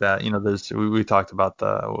happen with that? We talked about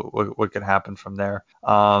what could happen from there.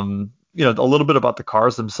 A little bit about the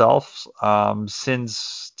cars themselves.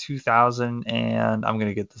 Since 2000, and I'm going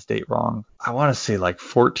to get this date wrong, I want to say like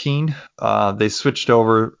 14, they switched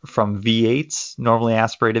over from V8s, normally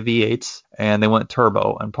aspirated V8s, and they went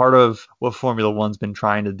turbo. And part of what Formula One's been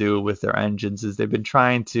trying to do with their engines is they've been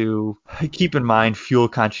trying to keep in mind fuel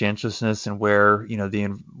conscientiousness and where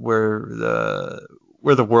the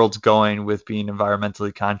world's going with being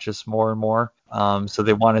environmentally conscious more and more. So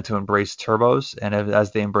they wanted to embrace turbos, and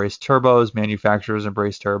as they embrace turbos, manufacturers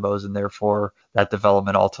embrace turbos, and therefore that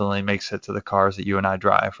development ultimately makes it to the cars that you and I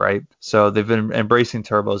drive, right? So they've been embracing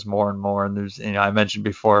turbos more and more. And there's, I mentioned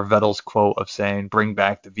before Vettel's quote of saying, "Bring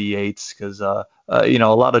back the V8s," because a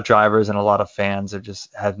lot of drivers and a lot of fans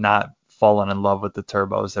have not fallen in love with the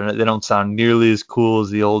turbos. They don't sound nearly as cool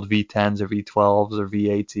as the old V10s or V12s or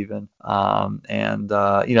V8s even.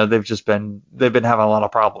 They've been having a lot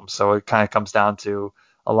of problems. So it kind of comes down to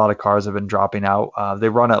a lot of cars have been dropping out. They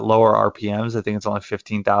run at lower RPMs. I think it's only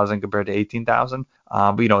 15,000 compared to 18,000.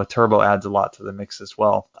 But a turbo adds a lot to the mix as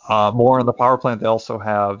well. More on the power plant, they also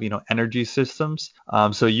have energy systems.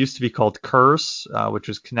 So it used to be called KERS, which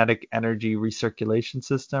was Kinetic Energy Recirculation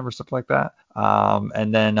System or something like that.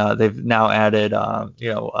 And then they've now added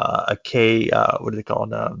a K. What do they call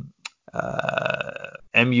it?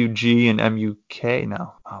 MUG and MUK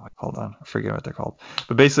now. Oh, hold on, I forget what they're called.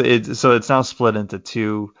 But basically, it's now split into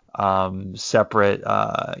 2 separate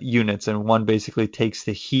units, and one basically takes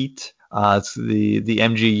the heat. It's the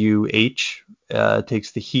MGU-H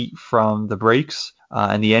takes the heat from the brakes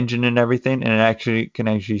and the engine and everything, and it can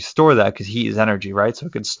actually store that because heat is energy, right? So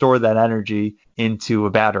it can store that energy into a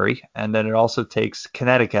battery, and then it also takes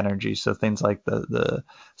kinetic energy, so things like the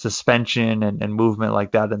suspension and movement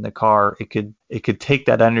like that in the car. It could take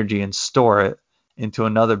that energy and store it into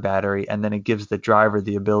another battery, and then it gives the driver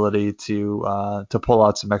the ability to pull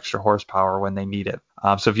out some extra horsepower when they need it.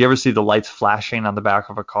 So if you ever see the lights flashing on the back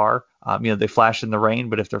of a car, they flash in the rain,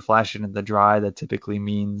 but if they're flashing in the dry, that typically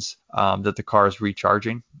means that the car is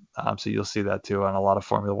recharging. So you'll see that too on a lot of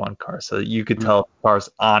Formula One cars. So you could tell if the car's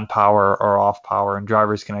on power or off power, and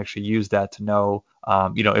drivers can actually use that to know,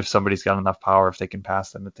 if somebody's got enough power, if they can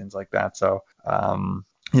pass them and things like that. So,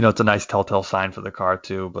 it's a nice telltale sign for the car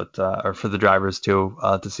too, but or for the drivers too,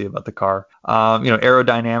 to see about the car.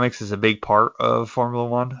 Aerodynamics is a big part of Formula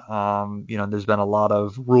One. There's been a lot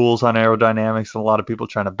of rules on aerodynamics and a lot of people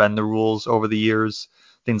trying to bend the rules over the years.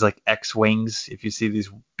 Things like X wings. If you see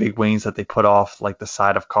these big wings that they put off like the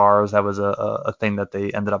side of cars, that was a thing that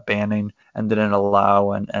they ended up banning and didn't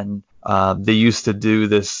allow. And They used to do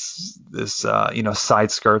this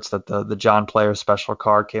side skirts that the John Player special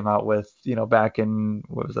car came out with, back in,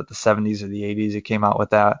 what was that, the 70s or the 80s. It came out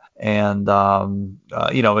with that, and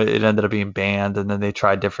it ended up being banned, and then they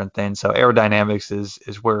tried different things. So aerodynamics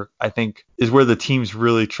is where I think is where the teams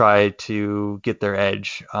really try to get their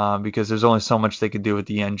edge, because there's only so much they could do with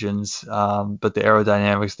the engines, but the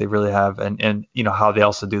aerodynamics they really have, and how they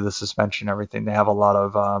also do the suspension and everything. They have a lot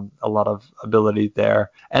of ability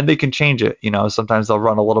there, and they can change it. Sometimes they'll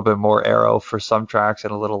run a little bit more aero for some tracks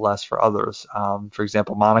and a little less for others. For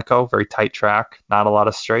example, Monaco, very tight track, not a lot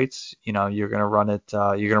of straights. You're gonna run it.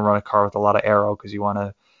 You're gonna run a car with a lot of aero because you want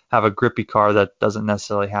to have a grippy car that doesn't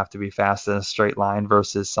necessarily have to be fast in a straight line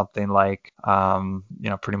versus something like,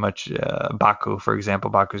 pretty much Baku, for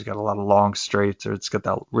example. Baku's got a lot of long straights, or it's got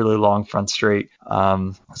that really long front straight.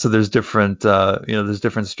 So there's different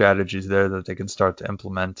strategies there that they can start to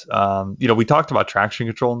implement. We talked about traction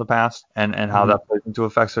control in the past and how that plays into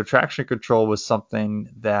effect. So traction control was something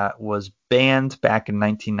that was banned back in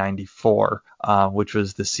 1994, which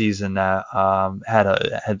was the season that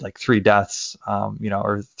had like 3 deaths,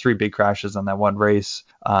 or 3 big crashes on that one race,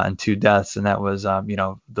 and 2 deaths, and that was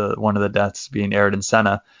the one of the deaths being Ayrton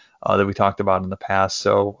Senna, that we talked about in the past.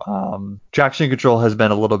 So traction control has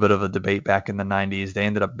been a little bit of a debate back in the 90s. They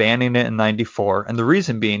ended up banning it in 94, and the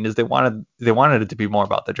reason being is they wanted it to be more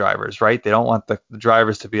about the drivers, right? They don't want the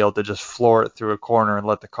drivers to be able to just floor it through a corner and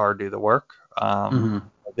let the car do the work.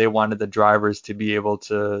 They wanted the drivers to be able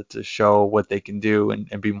to show what they can do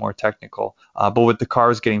and be more technical. But with the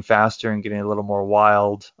cars getting faster and getting a little more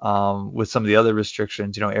wild, with some of the other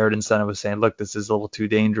restrictions, Ayrton Senna was saying, look, this is a little too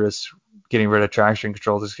dangerous. Getting rid of traction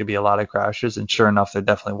control, there's going to be a lot of crashes. And sure enough, there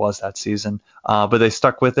definitely was that season. But they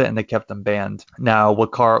stuck with it and they kept them banned. Now,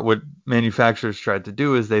 what manufacturers tried to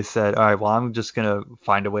do is they said, all right, well, I'm just going to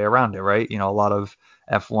find a way around it, right? A lot of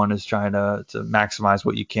F1 is trying to maximize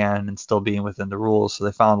what you can and still being within the rules. So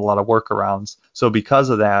they found a lot of workarounds. So because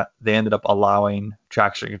of that, they ended up allowing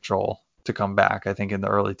traction control to come back, I think in the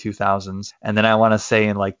early 2000s. And then I want to say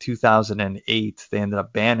in like 2008, they ended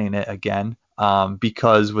up banning it again.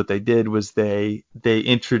 Because what they did was they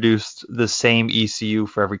introduced the same ECU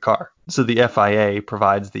for every car. So the FIA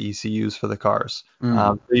provides the ECUs for the cars.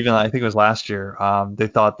 Even I think it was last year, they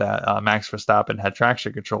thought that Max Verstappen had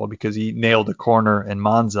traction control because he nailed a corner in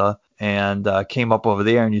Monza and came up over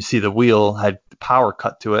there, and you see the wheel had power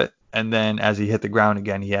cut to it, and then as he hit the ground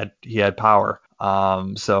again, he had power.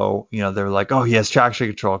 So they're like, oh, he has traction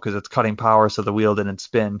control because it's cutting power, so the wheel didn't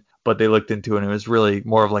spin. But they looked into it, and it was really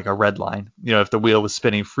more of like a red line. If the wheel was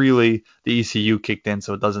spinning freely, the ECU kicked in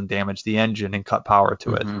so it doesn't damage the engine and cut power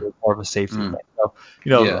to it. So it's more of a safety thing. So,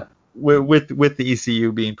 with the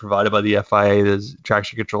ECU being provided by the FIA,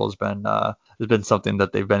 traction control has been something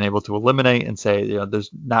that they've been able to eliminate and say,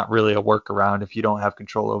 there's not really a workaround if you don't have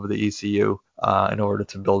control over the ECU in order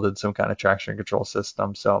to build in some kind of traction control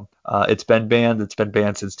system. So it's been banned. It's been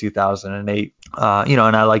banned since 2008.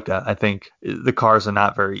 And I like that. I think the cars are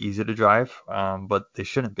not very easy to drive, but they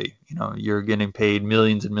shouldn't be. You're getting paid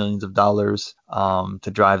millions and millions of dollars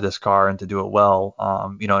to drive this car and to do it well.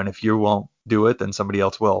 And if you won't do it, then somebody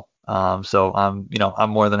else will. So I'm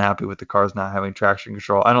more than happy with the cars not having traction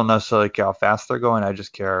control. I don't necessarily care how fast they're going. I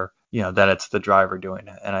just care, that it's the driver doing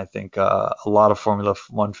it. And I think a lot of Formula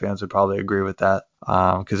One fans would probably agree with that,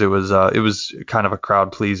 because it was kind of a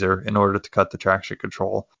crowd pleaser in order to cut the traction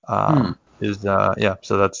control. So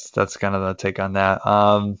that's kind of the take on that.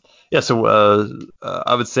 So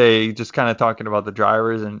I would say just kind of talking about the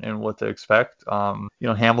drivers and what to expect.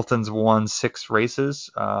 Hamilton's won 6 races,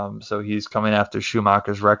 so he's coming after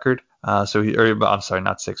Schumacher's record. I'm sorry,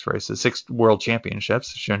 not 6 races, 6 world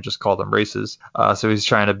championships. Shouldn't just call them races. So he's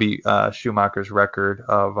trying to beat Schumacher's record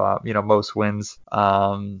of most wins,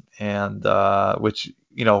 and which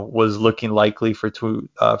was looking likely for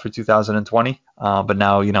 2020. But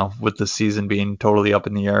now, with the season being totally up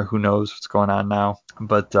in the air, who knows what's going on now.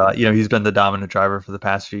 But, he's been the dominant driver for the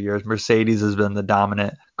past few years. Mercedes has been the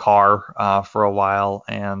dominant car for a while.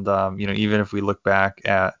 And, even if we look back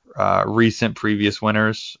at recent previous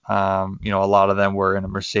winners, a lot of them were in a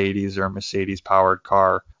Mercedes or a Mercedes-powered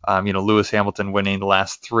car. Lewis Hamilton winning the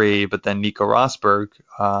last 3, but then Nico Rosberg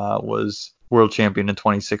was world champion in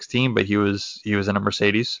 2016, but he was in a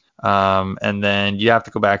Mercedes. And then you have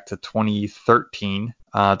to go back to 2013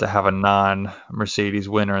 to have a non-Mercedes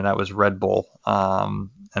winner, and that was Red Bull.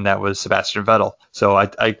 And that was Sebastian Vettel. So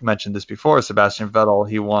I mentioned this before. Sebastian Vettel,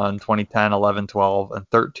 he won 2010, 11, 12, and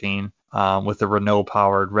 13 with a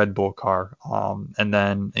Renault-powered Red Bull car. And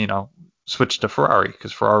then, switched to Ferrari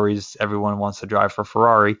because everyone wants to drive for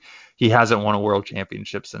Ferrari. he hasn't won a world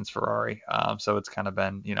championship since Ferrari. So it's kind of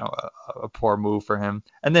been, a poor move for him.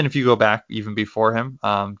 And then if you go back even before him,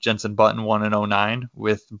 Jenson Button won in '09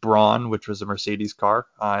 with Brawn, which was a Mercedes car,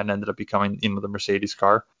 and ended up becoming, the Mercedes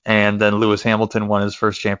car. And then Lewis Hamilton won his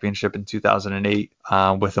first championship in 2008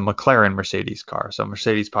 with a McLaren Mercedes car. So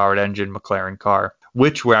Mercedes powered engine McLaren car,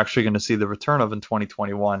 which we're actually going to see the return of in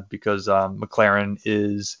 2021 because McLaren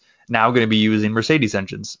is now going to be using Mercedes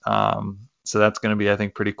engines. So that's going to be, I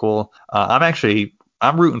think, pretty cool.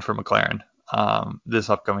 I'm rooting for McLaren this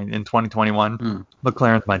upcoming in 2021.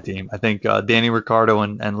 McLaren's my team. I think Danny Ricciardo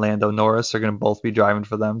and Lando Norris are going to both be driving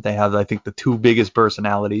for them. They have, I think, the two biggest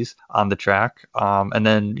personalities on the track. And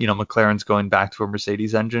then, McLaren's going back to a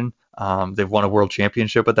Mercedes engine. They've won a world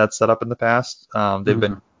championship with that setup in the past. They've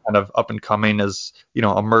been kind of up and coming as,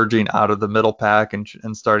 emerging out of the middle pack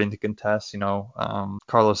and starting to contest,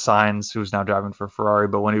 Carlos Sainz, who's now driving for Ferrari,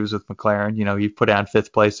 but when he was with McLaren, he put on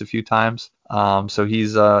fifth place a few times. So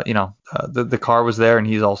he's, the car was there and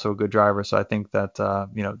he's also a good driver. So I think that,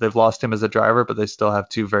 they've lost him as a driver, but they still have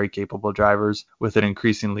two very capable drivers with an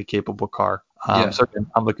increasingly capable car. So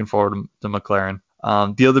I'm looking forward to McLaren.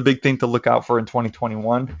 The other big thing to look out for in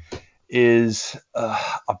 2021 is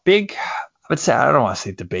a big, I would say, I don't want to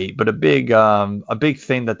say debate, but a big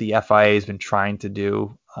thing that the FIA has been trying to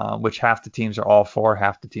do, which half the teams are all for,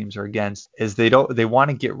 half the teams are against, is they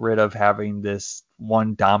want to get rid of having this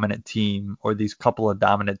one dominant team or these couple of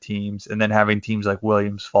dominant teams and then having teams like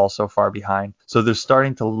Williams fall so far behind. So they're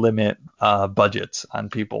starting to limit budgets on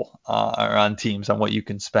people or on teams on what you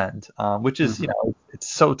can spend, which is, it's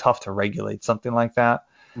so tough to regulate something like that.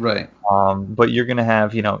 Right. But you're going to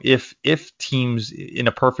have, if teams in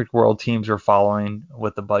a perfect world, teams are following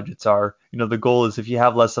what the budgets are, the goal is if you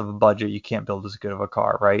have less of a budget, you can't build as good of a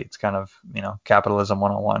car, right? It's kind of, capitalism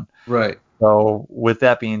 101. Right. So with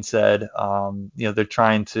that being said, they're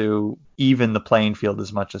trying to even the playing field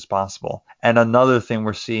as much as possible. And another thing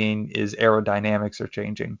we're seeing is aerodynamics are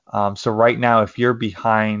changing. So right now, if you're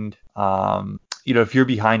behind, if you're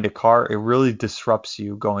behind a car, it really disrupts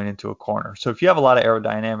you going into a corner. So if you have a lot of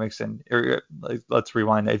aerodynamics let's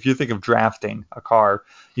rewind that. If you think of drafting a car,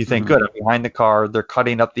 you think, good, I'm behind the car, they're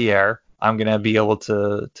cutting up the air, I'm going to be able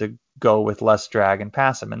to go with less drag and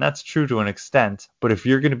pass them. And that's true to an extent. But if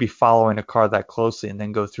you're going to be following a car that closely and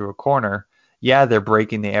then go through a corner, yeah, they're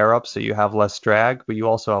breaking the air up, so you have less drag, but you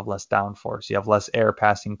also have less downforce. You have less air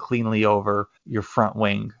passing cleanly over your front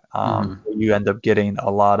wing. You end up getting a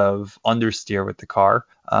lot of understeer with the car,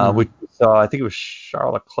 which we saw, I think it was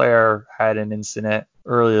Charles Leclerc had an incident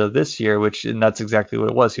earlier this year, and that's exactly what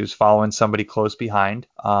it was. He was following somebody close behind.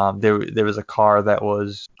 There was a car that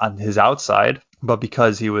was on his outside, but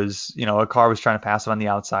because he was, a car was trying to pass him on the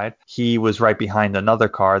outside, he was right behind another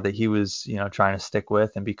car that he was, trying to stick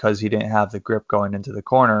with. And because he didn't have the grip going into the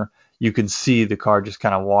corner, you can see the car just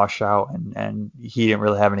kind of wash out and he didn't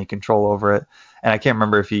really have any control over it. And I can't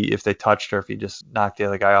remember if they touched or if he just knocked the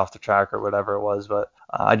other guy off the track or whatever it was, but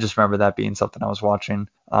I just remember that being something I was watching.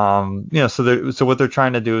 So what they're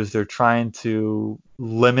trying to do is they're trying to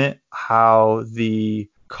limit how the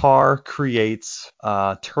car creates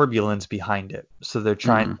turbulence behind it. So they're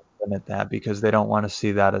trying to limit that because they don't want to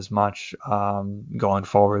see that as much going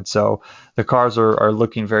forward. So the cars are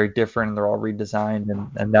looking very different and they're all redesigned,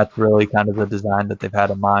 and that's really kind of the design that they've had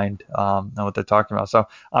in mind and what they're talking about. So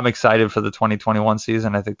I'm excited for the 2021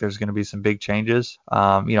 season. I think there's going to be some big changes.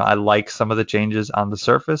 I like some of the changes on the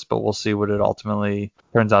surface, but we'll see what it ultimately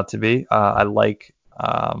turns out to be. I like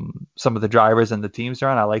some of the drivers and the teams they're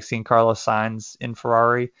on. I like seeing Carlos Sainz in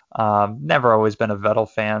Ferrari. Never always been a Vettel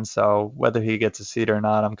fan, so whether he gets a seat or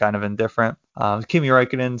not, I'm kind of indifferent. Kimi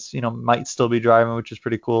Räikkönen's, might still be driving, which is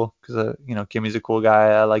pretty cool because, Kimi's a cool guy.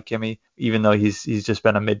 I like Kimi, even though he's just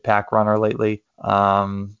been a mid-pack runner lately.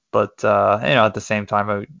 But at the same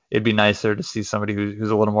time, it'd be nicer to see somebody who's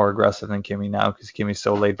a little more aggressive than Kimi now because Kimi's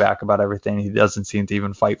so laid back about everything. He doesn't seem to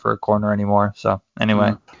even fight for a corner anymore. So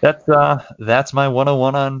anyway, that's my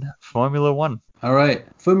 101 on Formula One. All right.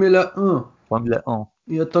 Formula 1. Formula 1.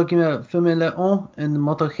 You're talking about Formula 1 and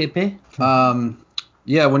MotoGP?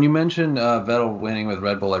 Yeah, when you mentioned Vettel winning with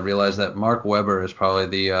Red Bull, I realized that Mark Webber is probably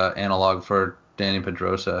the analog for Danny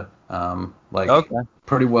Pedrosa.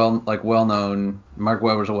 Pretty well known. Mark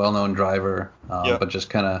Webber's a well-known driver, but just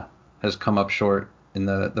kind of has come up short in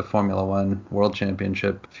the Formula One World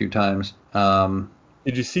Championship a few times.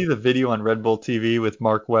 Did you see the video on Red Bull TV with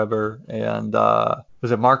Mark Webber and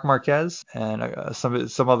was it Marc Marquez and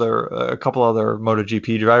a couple other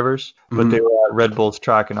MotoGP drivers? But they were at Red Bull's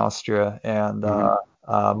track in Austria, and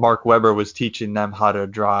Mark Webber was teaching them how to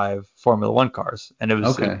drive Formula One cars, and it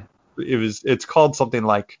was it's called something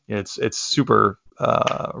like it's super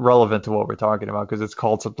relevant to what we're talking about because it's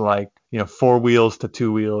called something like 4 wheels to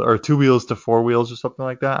 2 wheel or 2 wheels to 4 wheels or something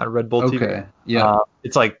like that on Red Bull TV. Okay. Yeah.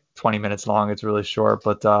 It's like 20 minutes long. It's really short,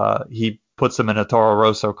 but he puts them in a Toro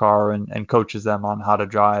Rosso car and coaches them on how to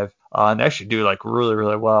drive. And they actually do like really,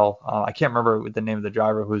 really well. I can't remember the name of the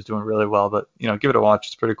driver who's doing really well, but give it a watch.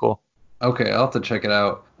 It's pretty cool. Okay, I'll have to check it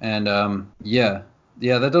out. And yeah,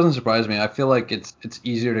 that doesn't surprise me. I feel like it's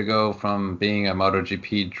easier to go from being a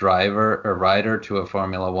MotoGP driver or rider to a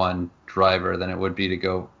Formula One driver than it would be to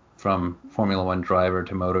go from Formula One driver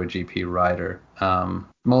to MotoGP rider.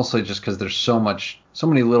 Mostly just because there's so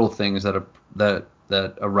many little things that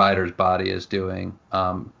a rider's body is doing.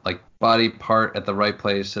 Like body part at the right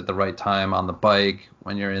place at the right time on the bike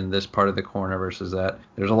when you're in this part of the corner versus that.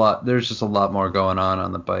 There's just a lot more going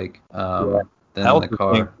on the bike than in the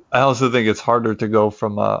car. I also think it's harder to go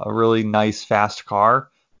from a really nice fast car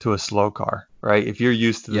to a slow car, right? If you're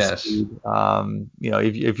used to the speed,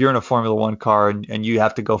 if you're in a Formula One car and you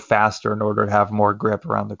have to go faster in order to have more grip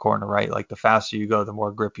around the corner, right? Like the faster you go, the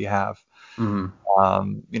more grip you have. Mm-hmm.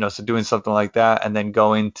 So doing something like that and then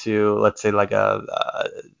going to, let's say, like a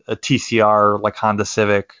TCR, like Honda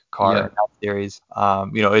Civic car in that series,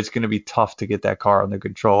 it's going to be tough to get that car under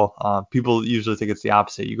control. People usually think it's the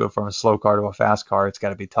opposite. You go from a slow car to a fast car, it's got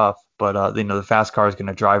to be tough. But, the fast car is going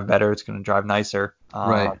to drive better. It's going to drive nicer.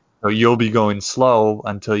 Right. So you'll be going slow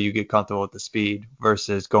until you get comfortable with the speed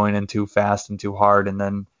versus going in too fast and too hard. And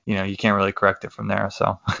then, you can't really correct it from there.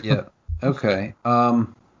 So. Yeah. Okay.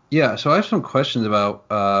 Yeah, so I have some questions about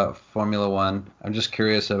Formula One. I'm just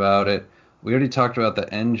curious about it. We already talked about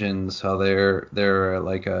the engines, how they're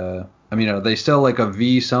like are they still like a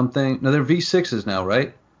V something? No, they're V6s now,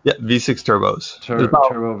 right? Yeah, V6 turbos. Turbo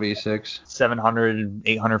V6. 700,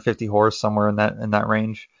 850 horse, somewhere in that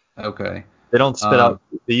range. Okay. They don't spit out.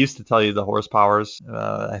 They used to tell you the horsepowers.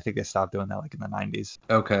 I think they stopped doing that like in the 90s.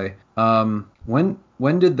 Okay.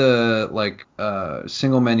 When did the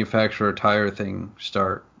single manufacturer tire thing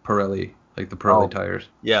start? Pirelli, like the Pirelli tires.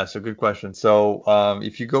 Yeah, so good question. So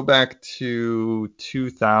if you go back to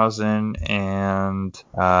 2000 and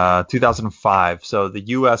 2005, so the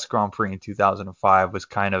U.S. Grand Prix in 2005 was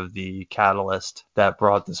kind of the catalyst that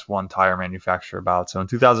brought this one tire manufacturer about. So in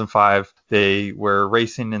 2005, they were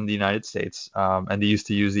racing in the United States, and they used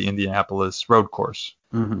to use the Indianapolis road course.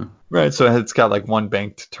 Mm-hmm. Right, so it's got like one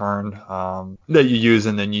banked turn that you use,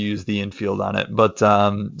 and then you use the infield on it. But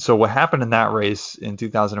so what happened in that race in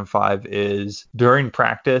 2005 is during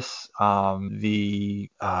practice, I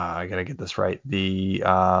gotta get this right, the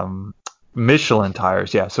Michelin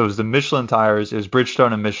tires, yeah. So it was the Michelin tires, it was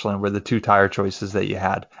Bridgestone and Michelin were the two tire choices that you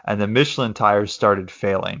had, and the Michelin tires started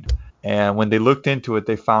failing. And when they looked into it,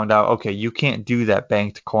 they found out, okay, you can't do that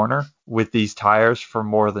banked corner with these tires for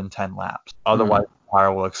more than 10 laps. Otherwise, the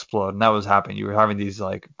tire will explode. And that was happening. You were having these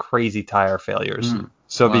like crazy tire failures.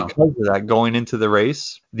 So because of that, going into the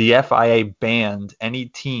race, the FIA banned any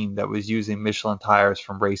team that was using Michelin tires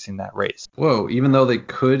from racing that race. Whoa, even though they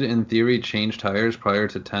could, in theory, change tires prior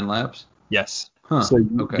to 10 laps? Yes. Huh. So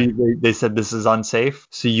Okay. they said this is unsafe.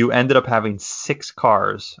 So you ended up having 6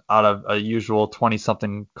 cars out of a usual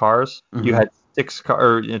 20-something cars. Mm-hmm. You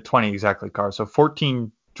had 20 exactly cars. So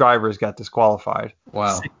 14 drivers got disqualified.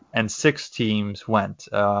 Wow. And 6 teams went.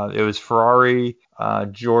 It was Ferrari,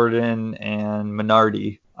 Jordan, and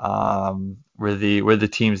Minardi were the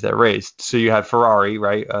teams that raced. So you had Ferrari,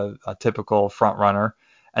 right, a typical front runner.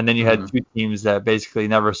 And then you had 2 teams that basically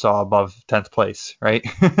never saw above 10th place, right?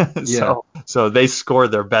 So they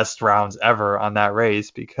scored their best rounds ever on that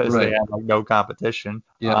race because they had like no competition.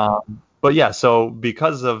 Yeah. But yeah, so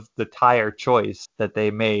because of the tire choice that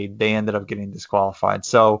they made, they ended up getting disqualified.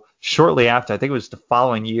 So shortly after, I think it was the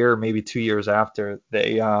following year, maybe 2 years after,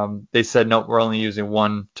 they said, nope, we're only using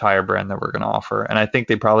one tire brand that we're going to offer. And I think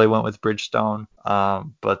they probably went with Bridgestone.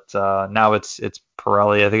 But now it's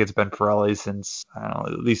Pirelli. I think it's been Pirelli since, I don't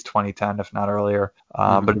know, at least 2010, if not earlier.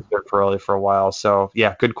 But it's been Pirelli for a while. So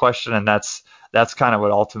yeah, good question. And that's kind of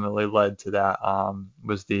what ultimately led to that,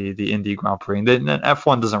 was the Indy Grand Prix. And then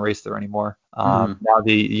F1 doesn't race there anymore. Now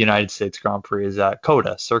the United States Grand Prix is at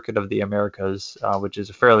COTA, Circuit of the Americas, which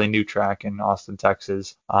is a fairly new track in Austin,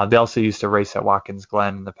 Texas. They also used to race at Watkins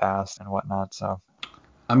Glen in the past and whatnot. So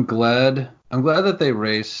I'm glad that they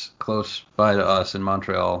race close by to us in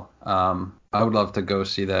Montreal. I would love to go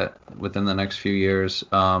see that within the next few years.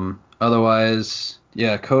 Otherwise,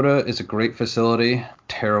 yeah, COTA is a great facility.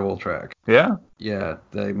 Terrible track. Yeah. Yeah,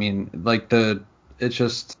 I mean, like it's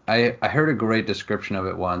just I heard a great description of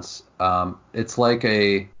it once. It's like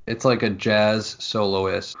a jazz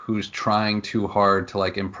soloist who's trying too hard to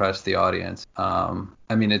like impress the audience.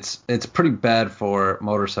 I mean it's pretty bad for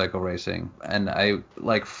motorcycle racing, and I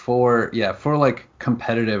like for like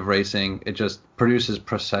competitive racing, it just produces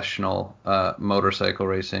processional motorcycle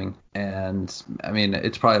racing, and I mean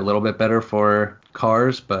it's probably a little bit better for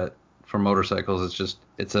cars, but for motorcycles,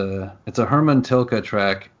 it's a Hermann Tilke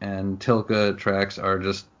track, and Tilke tracks are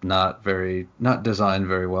just not designed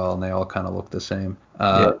very well, and they all kind of look the same.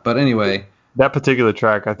 But anyway, that particular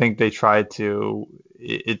track, I think they tried to.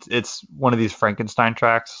 It's one of these Frankenstein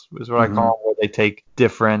tracks, is what I call them, where they take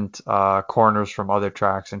different corners from other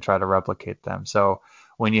tracks and try to replicate them. So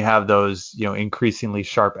when you have those, increasingly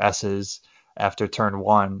sharp S's after turn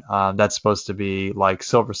one, that's supposed to be like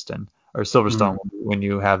Silverstone when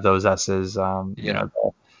you have those S's,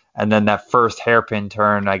 and then that first hairpin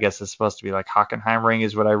turn, I guess, is supposed to be like Hockenheimring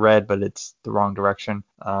is what I read, but it's the wrong direction.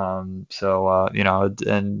 And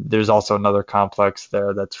there's also another complex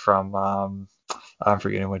there that's from, I'm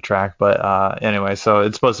forgetting what track, but anyway, so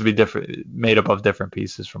it's supposed to be different, made up of different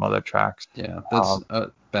pieces from other tracks. Yeah, that's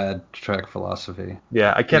a bad track philosophy.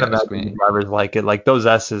 Yeah, I can't imagine the drivers like it. Like those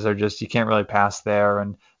S's are just, you can't really pass there,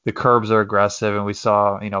 and the curbs are aggressive, and we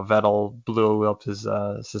saw, Vettel blew up his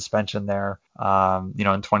suspension there. In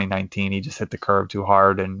 2019, he just hit the curb too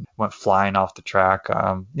hard and went flying off the track.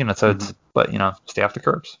 It's, but stay off the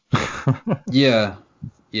curbs. Yeah.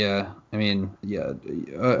 I mean,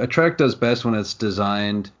 a track does best when it's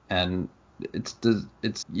designed and when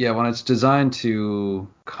it's designed to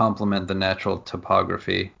complement the natural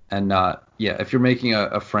topography and not, if you're making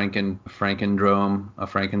a Frankendrome, a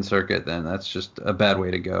Franken circuit, then that's just a bad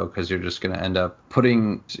way to go, because you're just going to end up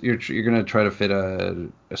you're going to try to fit a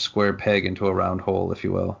square peg into a round hole, if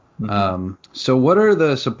you will. So what are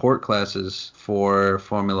the support classes for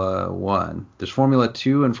Formula 1? There's Formula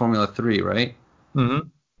 2 and Formula 3, right? Mm-hmm.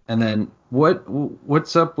 And then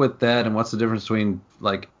what's up with that, and what's the difference between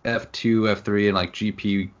like F2, F3, and like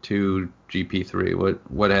GP2, GP3?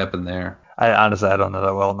 What happened there? I honestly don't know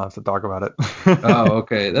that well enough to talk about it. Oh,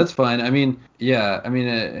 okay, that's fine. I mean,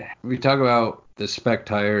 we talk about the spec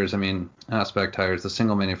tires. I mean, not spec tires, the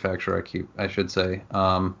single manufacturer. I should say.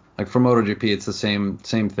 Like for MotoGP, it's the same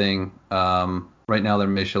thing. Right now they're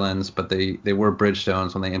Michelin's, but they were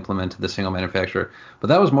Bridgestones when they implemented the single manufacturer. But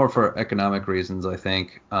that was more for economic reasons, I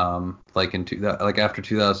think. Like after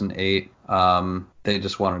 2008, they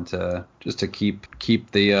just wanted to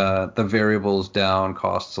keep the variables down,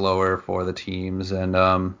 costs lower for the teams, and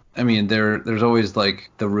I mean there's always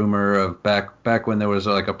like the rumor of back when there was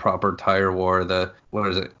like a proper tire war, what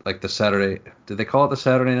is it, like the Saturday, did they call it the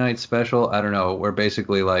Saturday night special? I don't know, where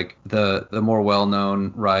basically like the more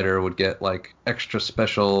well-known rider would get like extra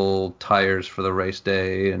special tires for the race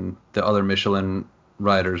day, and the other Michelin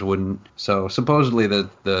riders wouldn't. So supposedly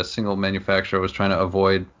the single manufacturer was trying to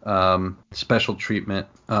avoid special treatment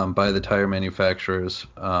by the tire manufacturers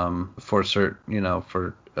for certain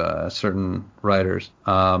riders.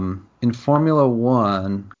 In Formula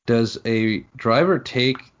 1, does a driver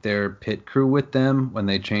take their pit crew with them when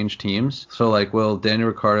they change teams? So like, will Daniel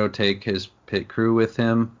Ricciardo take his pit crew with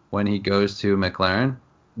him when he goes to McLaren?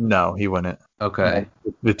 No, he wouldn't. Okay.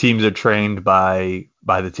 The teams are trained by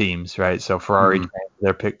the teams, right? So Ferrari trains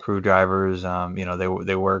their pit crew drivers.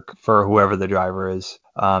 They work for whoever the driver is.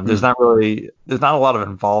 There's not a lot of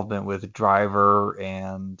involvement with driver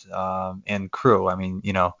and crew. I mean,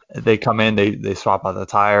 they come in, they swap out the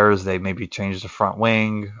tires, they maybe change the front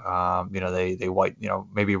wing. They white,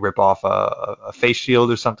 maybe rip off a face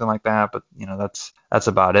shield or something like that. But that's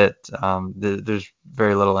about it. There's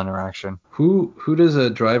very little interaction. Who does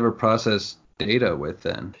a driver process data with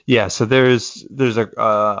then? Yeah, so there's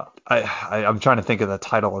I'm trying to think of the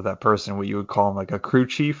title of that person, what you would call him, like a crew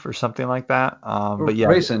chief or something like that. But yeah,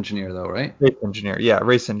 race engineer though, right? Race engineer, yeah,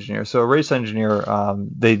 race engineer. So a race engineer,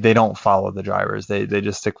 they don't follow the drivers. They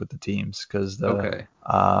just stick with the teams, because the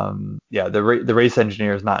race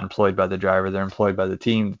engineer is not employed by the driver. They're employed by the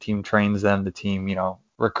team. The team trains them. The team,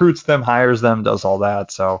 recruits them, hires them, does all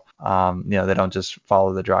that. So, they don't just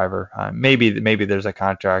follow the driver. Maybe there's a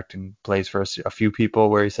contract in place for a few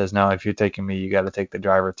people where he says, no, if you're taking me, you got to take the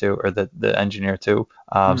driver too, or the engineer too.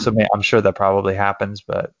 So I'm sure that probably happens,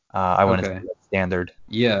 but I wouldn't say that's standard.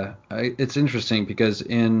 Yeah, it's interesting because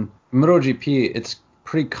in MotoGP, it's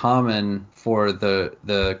pretty common for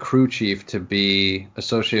the crew chief to be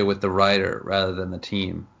associated with the rider rather than the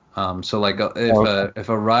team. So like if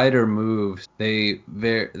a rider moves, they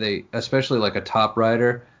especially like a top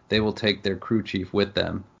rider, they will take their crew chief with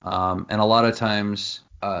them. And a lot of times,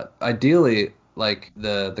 ideally, like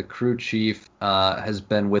the crew chief has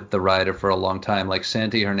been with the rider for a long time. Like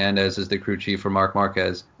Santi Hernandez is the crew chief for Marc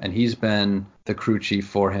Marquez, and he's been the crew chief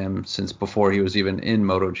for him since before he was even in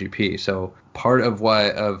MotoGP. So part of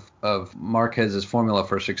why of Marquez's formula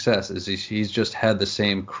for success is he's just had the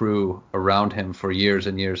same crew around him for years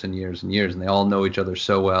and years and years and years, and they all know each other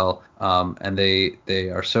so well, and they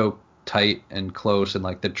are so tight and close, and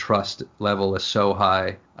like the trust level is so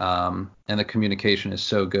high, and the communication is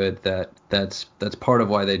so good that's part of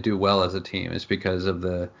why they do well as a team, is because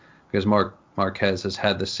Marquez has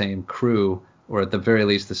had the same crew, or at the very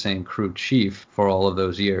least the same crew chief, for all of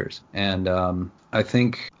those years. And I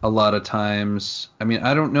think a lot of times, I mean,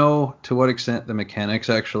 I don't know to what extent the mechanics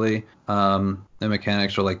actually, or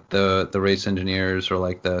like the race engineers or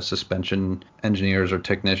like the suspension engineers or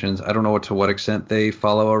technicians, I don't know to what extent they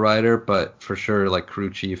follow a rider, but for sure, like crew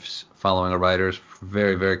chiefs following a rider is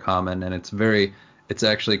very, very common, and it's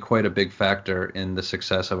actually quite a big factor in the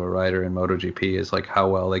success of a rider in MotoGP, is like how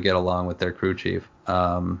well they get along with their crew chief.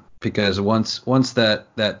 Because once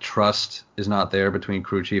that trust is not there between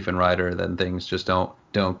crew chief and rider, then things just don't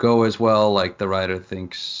go as well. Like the rider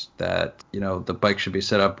thinks that, the bike should be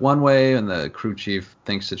set up one way, and the crew chief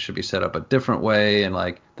thinks it should be set up a different way, and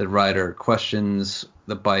like the rider questions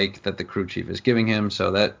the bike that the crew chief is giving him.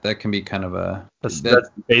 So that can be kind of that's the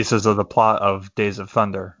basis of the plot of Days of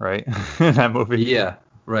Thunder, right? In that movie. Yeah.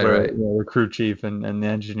 Right, where, right. The crew chief and the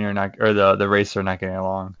engineer the racer not getting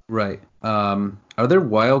along. Right. Are there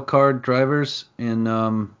wild card drivers in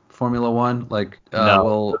Formula One? Like, no.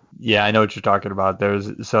 well, yeah, I know what you're talking about.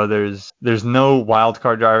 There's no wild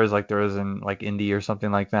card drivers like there is in like Indy or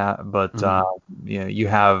something like that, but you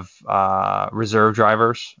have reserve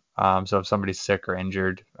drivers. So if somebody's sick or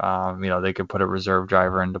injured, they could put a reserve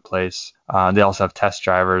driver into place. They also have test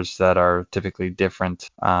drivers that are typically different,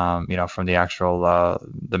 from the actual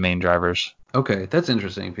the main drivers. Okay, that's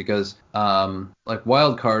interesting, because like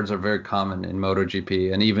wild cards are very common in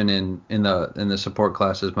MotoGP, and even in the support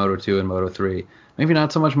classes Moto2 and Moto3. Maybe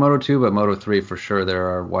not so much Moto2, but Moto3 for sure there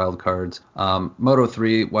are wild cards.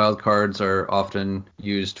 Moto3 wild cards are often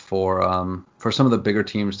used for some of the bigger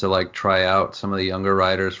teams to like try out some of the younger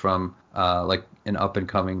riders from like an up and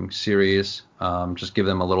coming series. Just give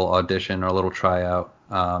them a little audition or a little tryout.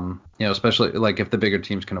 Especially like if the bigger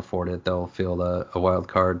teams can afford it, they'll field a wild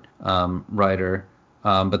card rider.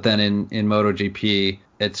 But then in MotoGP,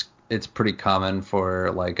 it's pretty common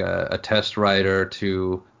for like a test rider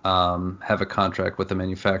to have a contract with the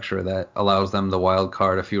manufacturer that allows them the wild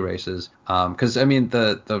card a few races. Because I mean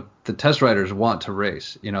the test riders want to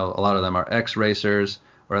race. A lot of them are ex-racers,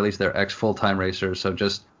 or at least they're ex-full-time racers. So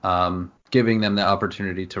just giving them the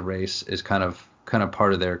opportunity to race is kind of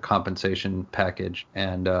part of their compensation package.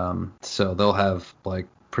 And so they'll have like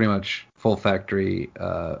pretty much full factory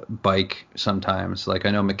bike sometimes. Like I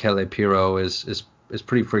know Michele Pirro is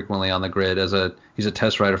pretty frequently on the grid he's a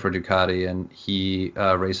test rider for Ducati, and he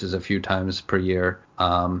races a few times per year.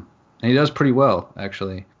 And he does pretty well,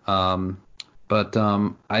 actually. But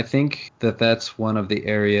I think that's one of the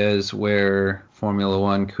areas where Formula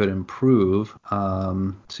One could improve.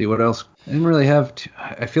 See what else? I didn't really have.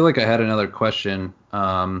 I feel like I had another question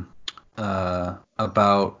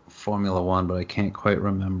about Formula One, but I can't quite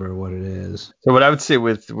remember what it is. So what I would say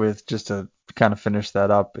with just to kind of finish that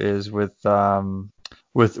up is with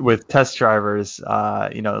test drivers,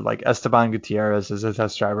 like Esteban Gutierrez is a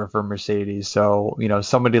test driver for Mercedes. So,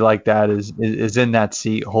 somebody like that is in that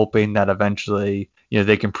seat hoping that eventually,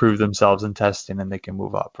 they can prove themselves in testing and they can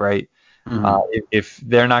move up, right? If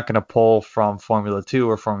they're not going to pull from Formula 2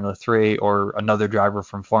 or Formula 3 or another driver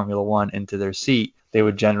from Formula 1 into their seat, they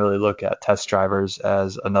would generally look at test drivers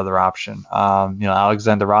as another option.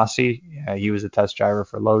 Alexander Rossi, he was a test driver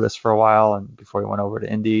for Lotus for a while, and before he went over to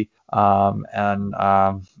Indy. Blanking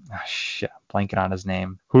on his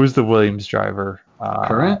name. Who's the Williams driver?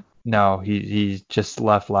 Current? No, he just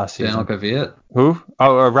left last season. Daniel Kvyat? Who?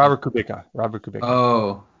 Oh, Robert Kubica.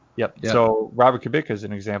 Oh. Yep. So Robert Kubica is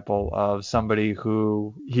an example of somebody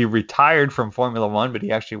who he retired from Formula One, but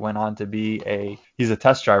he actually went on to he's a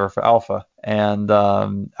test driver for Alpha. And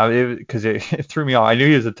because it threw me off. I knew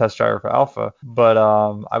he was a test driver for Alpha, but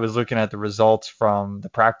I was looking at the results from the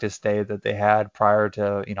practice day that they had prior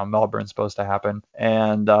to Melbourne's supposed to happen,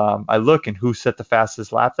 and I look, and who set the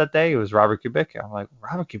fastest lap that day? It was Robert Kubica. I'm like,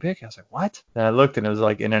 Robert Kubica? I was like, what? Then I looked, and it was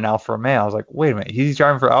like in an Alfa Romeo. I was like, wait a minute, he's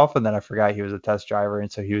driving for Alpha, and then I forgot he was a test driver,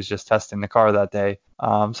 and so he was just testing the car that day.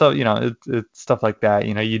 So, it's stuff like that.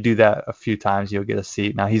 You do that a few times, you'll get a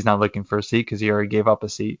seat. Now, he's not looking for a seat because he already gave up a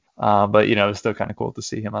seat. But, it's still kind of cool to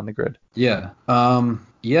see him on the grid. Yeah.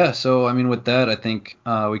 Yeah. So, I mean, with that, I think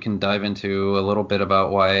we can dive into a little bit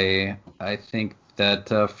about why I think that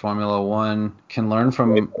Formula One can learn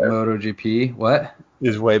from MotoGP. What?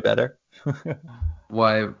 Is way better.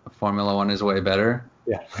 Why Formula One is way better?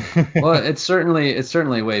 Yeah. Well, it's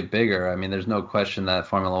certainly way bigger. I mean, there's no question that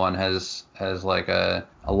Formula One has like a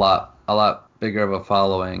lot bigger of a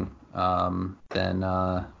following than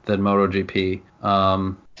MotoGP.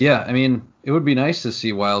 Yeah, I mean, it would be nice to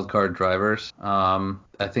see wildcard drivers.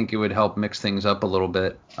 I think it would help mix things up a little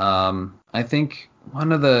bit. I think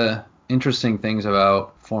one of the interesting things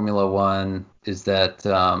about Formula One is that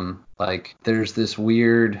like there's this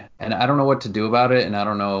weird, and I don't know what to do about it, and I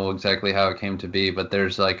don't know exactly how it came to be, but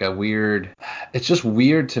there's like it's just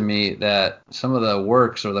weird to me that some of the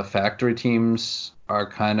works or the factory teams are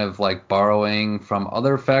kind of like borrowing from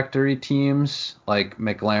other factory teams. Like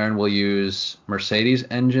McLaren will use Mercedes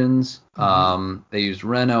engines. They use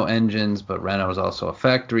Renault engines, but Renault is also a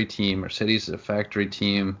factory team. Mercedes is a factory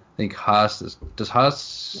team. I think does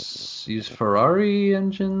Haas use Ferrari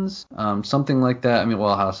engines? Something like that. I mean,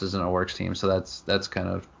 well, Haas isn't a works team, so that's kind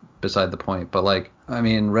of beside the point. But like, I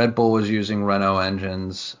mean, Red Bull was using Renault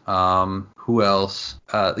engines. Who else?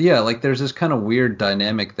 Yeah, like there's this kind of weird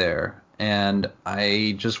dynamic there. And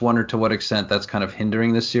I just wonder to what extent that's kind of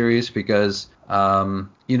hindering the series because,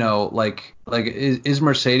 is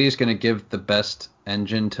Mercedes going to give the best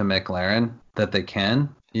engine to McLaren that they can?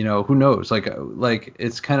 Who knows? Like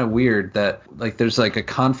it's kind of weird that like there's like a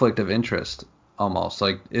conflict of interest almost.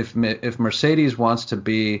 Like if Mercedes wants to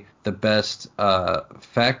be the best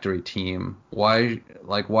factory team, why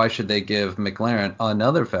should they give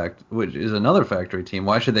McLaren which is another factory team?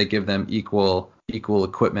 Why should they give them equal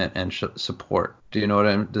equipment and support? Do you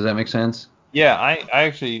know does that make sense? Yeah,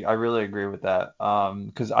 I really agree with that.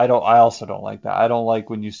 Because I also don't like that. I don't like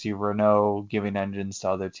when you see Renault giving engines to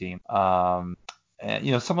other teams.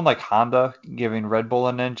 And, someone like Honda giving Red Bull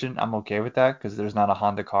an engine, I'm okay with that because there's not a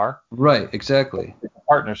Honda car. Right, exactly. It's a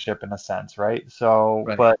partnership in a sense, right? So,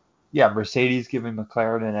 Right. but yeah, Mercedes giving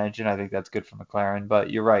McLaren an engine, I think that's good for McLaren. But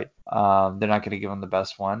you're right, they're not going to give them the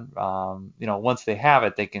best one. Once they have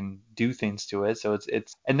it, they can do things to it. So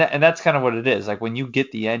and that's kind of what it is. Like when you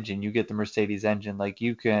get the engine, you get the Mercedes engine. Like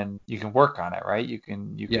you can work on it, right? You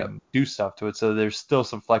Yeah. can do stuff to it. So there's still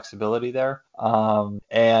some flexibility there. And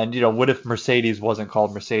what if Mercedes wasn't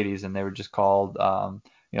called Mercedes and they were just called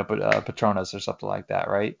Petronas or something like that,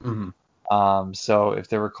 right? Hmm. So if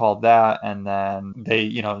they were called that and then they,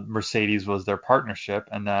 Mercedes was their partnership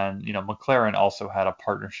and then, McLaren also had a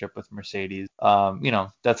partnership with Mercedes,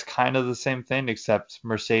 that's kind of the same thing, except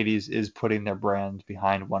Mercedes is putting their brand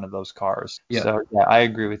behind one of those cars. Yeah. So yeah, I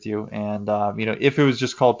agree with you. And, if it was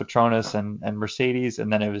just called Petronas and Mercedes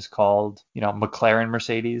and then it was called, McLaren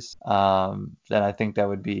Mercedes, then I think I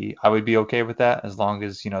would be okay with that as long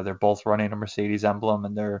as, they're both running a Mercedes emblem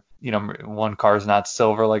and they're, one car is not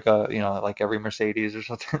silver like every Mercedes or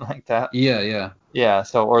something like that. Yeah, yeah. Yeah,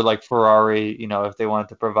 so or like Ferrari, if they wanted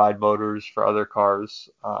to provide motors for other cars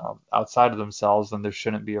outside of themselves, then there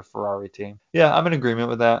shouldn't be a Ferrari team. Yeah, I'm in agreement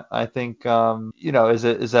with that. I think is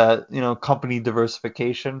that company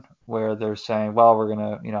diversification where they're saying, well, we're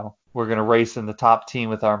gonna race in the top team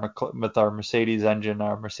with our Mercedes engine,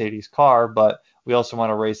 our Mercedes car, but we also want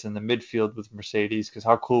to race in the midfield with Mercedes because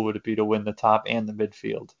how cool would it be to win the top and the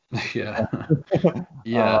midfield? Yeah. Uh,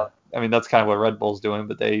 Yeah. I mean, that's kind of what Red Bull's doing,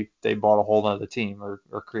 but they bought a whole nother team or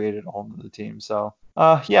created a whole nother team. So,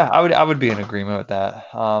 yeah, I would be in agreement with that.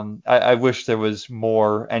 I wish there was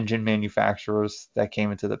more engine manufacturers that came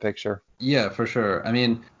into the picture. Yeah, for sure. I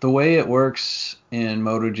mean, the way it works in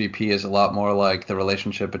MotoGP is a lot more like the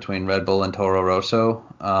relationship between Red Bull and Toro Rosso.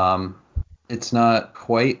 It's not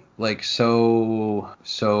quite like so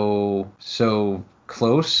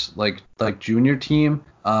close like junior team,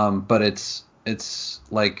 but it's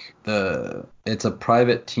like it's a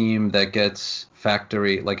private team that gets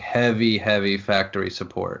factory like heavy factory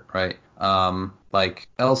support, right? Like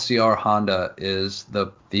LCR Honda is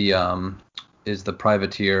the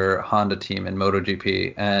privateer Honda team in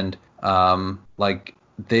MotoGP, and like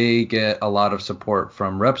they get a lot of support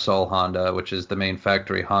from Repsol Honda, which is the main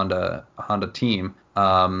factory Honda team.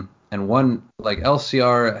 And one like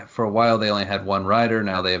LCR for a while they only had one rider,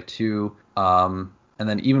 now they have two. And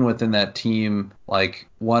then even within that team, like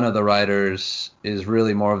one of the riders is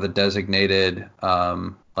really more of the designated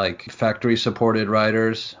like factory supported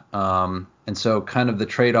riders. And so kind of the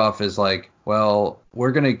trade-off is like, well,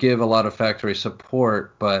 we're going to give a lot of factory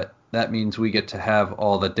support, but that means we get to have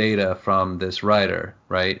all the data from this rider,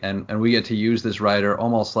 right? And we get to use this rider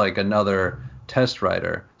almost like another test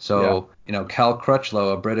rider. So, Cal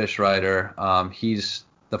Crutchlow, a British rider, he's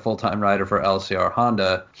the full-time rider for LCR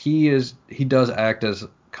Honda. He does act as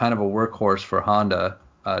kind of a workhorse for Honda,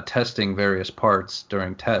 testing various parts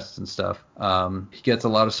during tests and stuff. He gets a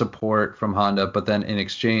lot of support from Honda, but then in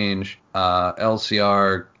exchange,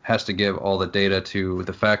 LCR has to give all the data to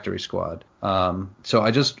the factory squad. So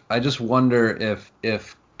I just wonder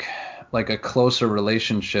if like a closer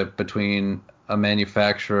relationship between a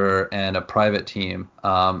manufacturer and a private team.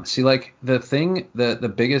 Like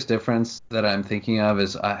the biggest difference that I'm thinking of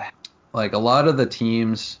is like a lot of the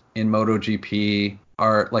teams in MotoGP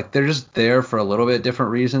are like they're just there for a little bit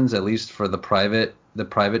different reasons, at least for the private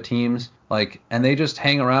teams. Like, and they just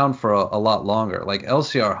hang around for a lot longer. Like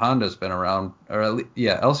LCR Honda's been around,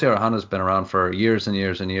 LCR Honda's been around for years and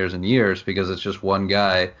years and years and years because it's just one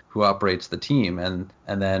guy who operates the team. And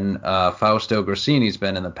then Fausto Grassini's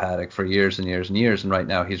been in the paddock for years and years and years, and right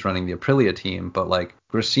now he's running the Aprilia team. But like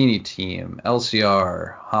Grassini team,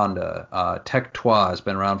 LCR, Honda, Tech Trois has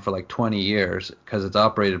been around for like 20 years because it's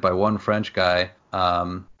operated by one French guy,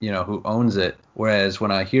 who owns it. Whereas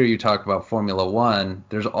when I hear you talk about Formula One,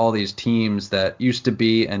 there's all these teams that used to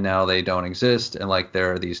be and now they don't exist, and like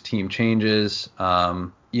there are these team changes.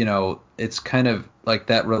 It's kind of like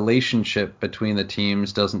that relationship between the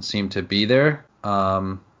teams doesn't seem to be there.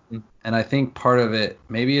 And I think part of it,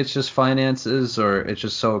 maybe it's just finances, or it's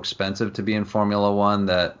just so expensive to be in Formula One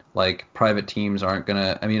that like private teams aren't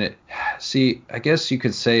gonna. I mean, I guess you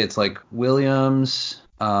could say it's like Williams.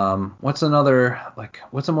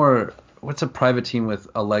 What's a private team with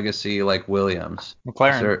a legacy like Williams?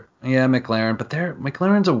 McLaren. McLaren, but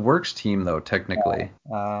McLaren's a works team though, technically.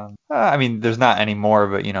 I mean, there's not anymore,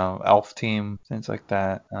 but Elf team, things like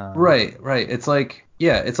that. Right. It's like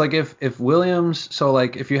if Williams, so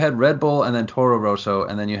like if you had Red Bull and then Toro Rosso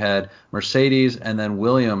and then you had Mercedes and then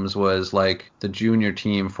Williams was like the junior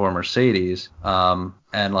team for Mercedes,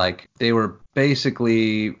 and like they were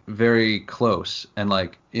basically very close, and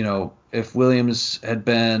like if Williams had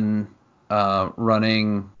been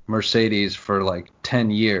running Mercedes for like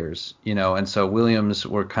 10 years, and so Williams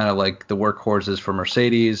were kind of like the workhorses for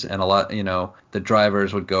Mercedes, and a lot, the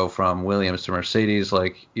drivers would go from Williams to Mercedes,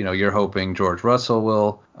 like, you're hoping George Russell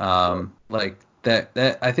will, like that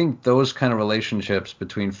I think those kind of relationships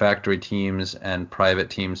between factory teams and private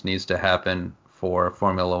teams needs to happen for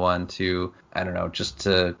Formula One to, I don't know, just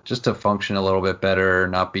to function a little bit better,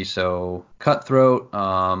 not be so cutthroat,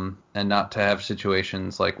 and not to have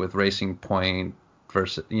situations like with Racing Point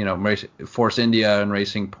versus, Force India and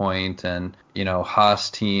Racing Point and, Haas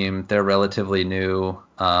team, they're relatively new.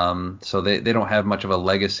 So they don't have much of a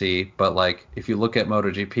legacy, but like if you look at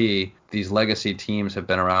MotoGP, these legacy teams have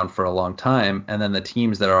been around for a long time, and then the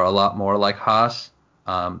teams that are a lot more like Haas,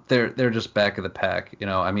 they're just back of the pack.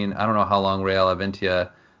 I mean, I don't know how long Real Aventia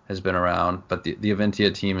has been around, but the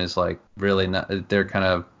Aventia team is like really not, they're kind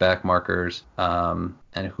of back markers.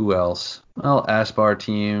 And who else? Well, Aspar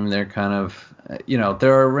team, they're kind of,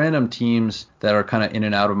 there are random teams that are kind of in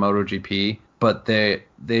and out of MotoGP, but they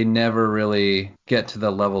never really get to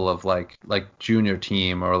the level of like junior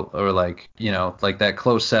team or like, like that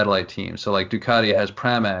close satellite team. So like Ducati has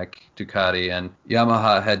Pramac Ducati, and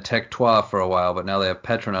Yamaha had Tech Trois for a while, but now they have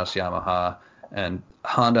Petronas Yamaha, and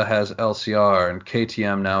Honda has LCR, and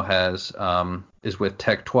KTM now has is with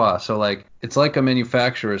Tech Trois. So like it's like a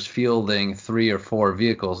manufacturer is fielding 3 or 4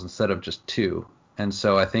 vehicles instead of just 2. And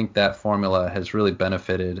so I think that formula has really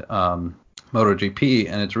benefited MotoGP,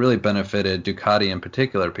 and it's really benefited Ducati in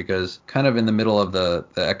particular, because kind of in the middle of the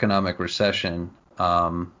economic recession,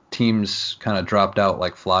 teams kind of dropped out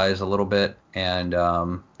like flies a little bit, and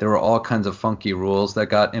there were all kinds of funky rules that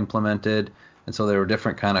got implemented. And so there were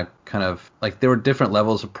different kind of like there were different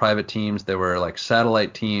levels of private teams. There were like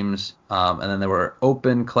satellite teams, and then there were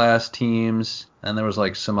open class teams, and there was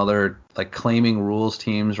like some other like claiming rules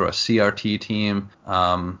teams or a CRT team.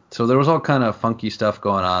 So there was all kind of funky stuff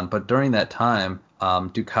going on. But during that time,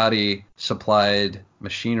 Ducati supplied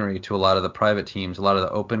machinery to a lot of the private teams, a lot of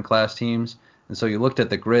the open class teams. And so you looked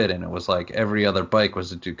at the grid, and it was like every other bike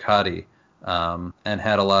was a Ducati. And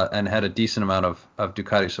had a decent amount of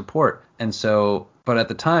Ducati support. And so, but at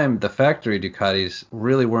the time, the factory Ducatis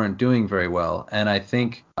really weren't doing very well. And I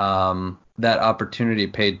think that opportunity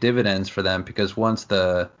paid dividends for them, because once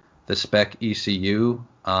the spec ECU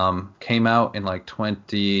came out in like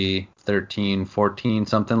 2013, 14,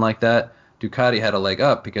 something like that, Ducati had a leg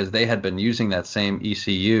up because they had been using that same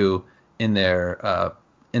ECU in their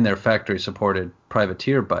in their factory supported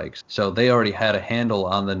privateer bikes. So they already had a handle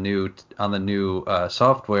on the new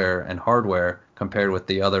software and hardware compared with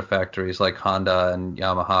the other factories like Honda and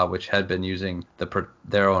Yamaha, which had been using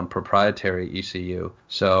their own proprietary ECU.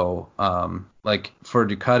 So like for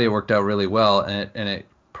Ducati, it worked out really well, and it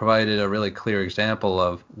provided a really clear example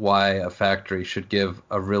of why a factory should give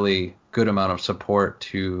a really good amount of support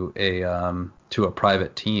to a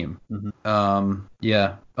private team.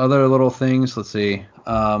 Yeah. Other little things. Let's see.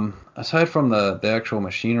 Aside from the actual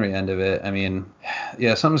machinery end of it, I mean,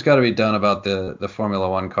 yeah, something's got to be done about the Formula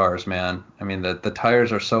One cars, man. I mean, the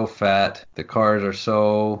tires are so fat, the cars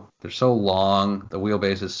are they're so long, the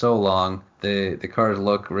wheelbase is so long, the cars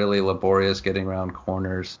look really laborious getting around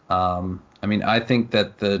corners. I mean, I think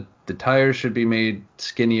that the tires should be made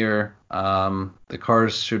skinnier. The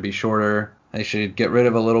cars should be shorter. They should get rid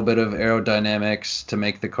of a little bit of aerodynamics to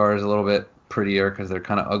make the cars a little bit prettier because they're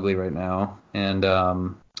kind of ugly right now. And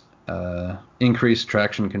increase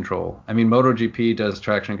traction control. I mean, MotoGP does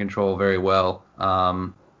traction control very well.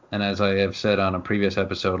 And as I have said on a previous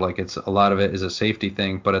episode, like a lot of it is a safety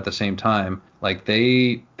thing, but at the same time, like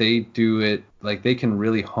they do it, like they can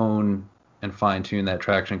really hone and fine tune that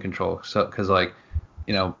traction control. So, cause like,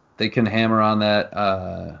 you know, they can hammer on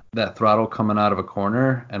that throttle coming out of a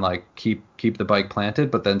corner and like keep the bike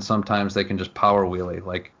planted, but then sometimes they can just power wheelie.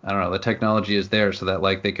 Like, I don't know, the technology is there so that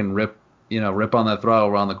like they can rip on that throttle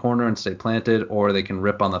around the corner and stay planted, or they can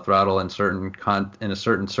rip on the throttle in a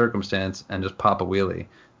certain circumstance and just pop a wheelie,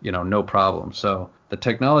 no problem. So the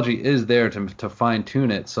technology is there to fine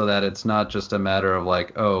tune it so that it's not just a matter of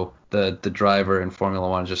like, oh, the driver in Formula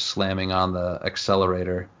One is just slamming on the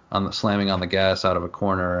accelerator, slamming on the gas out of a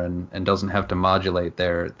corner and doesn't have to modulate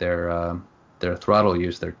their throttle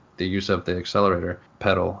use, the use of the accelerator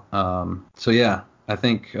pedal. So yeah, I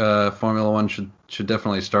think Formula One should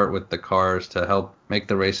definitely start with the cars to help make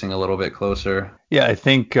the racing a little bit closer. Yeah, I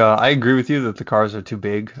think I agree with you that the cars are too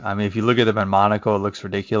big. I mean, if you look at them in Monaco, it looks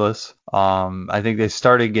ridiculous. I think they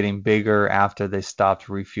started getting bigger after they stopped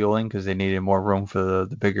refueling because they needed more room for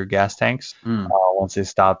the bigger gas tanks. Once they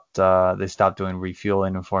stopped doing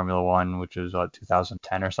refueling in Formula One, which was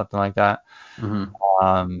 2010 or something like that.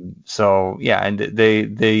 So yeah, and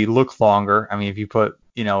they look longer. I mean, if you put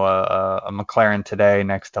a McLaren today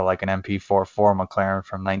next to like an MP44 McLaren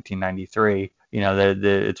from 1993,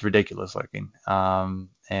 it's ridiculous looking.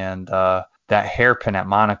 And that hairpin at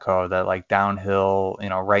Monaco, that like downhill,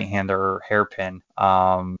 right-hander hairpin,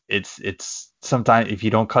 it's sometimes if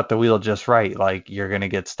you don't cut the wheel just right, like you're gonna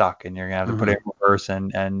get stuck and you're gonna have to put it in reverse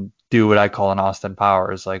and do what I call an Austin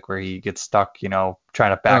Powers, like where he gets stuck,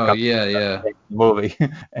 trying to back up Yeah. the movie.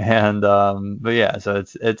 And but yeah, so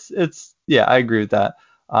it's yeah, I agree with that.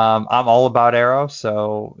 I'm all about aero,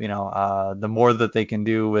 so the more that they can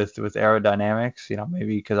do with aerodynamics,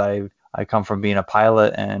 maybe because I come from being a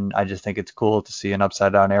pilot and I just think it's cool to see an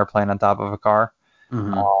upside down airplane on top of a car.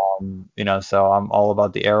 So I'm all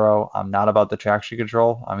about the aero. I'm not about the traction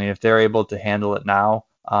control. I mean, if they're able to handle it now,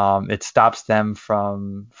 it stops them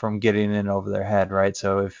from getting in over their head, right?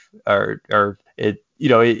 So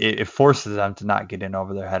it forces them to not get in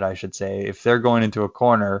over their head, I should say. If they're going into a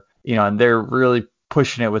corner, and they're really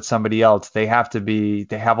pushing it with somebody else, they have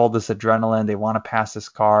all this adrenaline. They want to pass this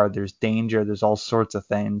car. There's danger. There's all sorts of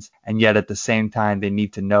things. And yet at the same time, they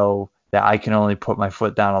need to know that I can only put my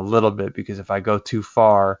foot down a little bit because if I go too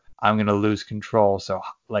far, I'm going to lose control. So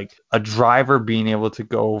like a driver being able to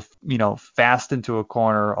go, fast into a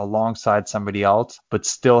corner alongside somebody else, but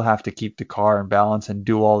still have to keep the car in balance and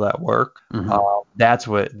do all that work. That's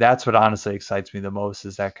what honestly excites me the most,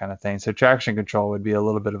 is that kind of thing. So traction control would be a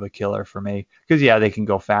little bit of a killer for me because yeah, they can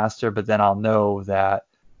go faster, but then I'll know that,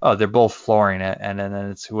 oh, they're both flooring it, and then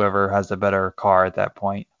it's whoever has the better car at that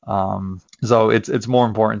point. So it's more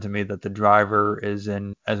important to me that the driver is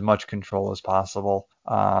in as much control as possible.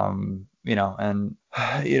 And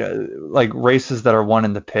like races that are won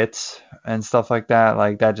in the pits and stuff like that,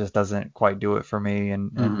 like that just doesn't quite do it for me.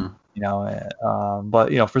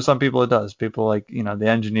 But for some people it does. People like, the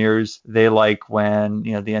engineers, they like when,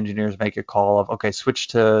 the engineers make a call of, okay, switch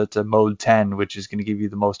to mode 10, which is going to give you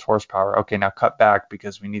the most horsepower. Okay, now cut back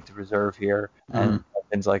because we need to reserve here and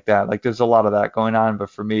things like that. Like there's a lot of that going on, but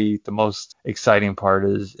for me, the most exciting part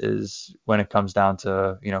is when it comes down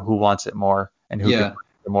to, who wants it more and who can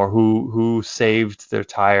them, or who saved their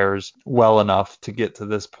tires well enough to get to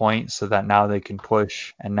this point so that now they can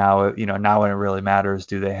push. And now, now when it really matters,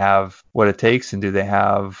 do they have what it takes, and do they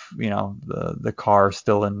have, the car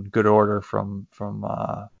still in good order from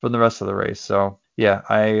the rest of the race? So yeah,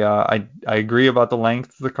 I agree about the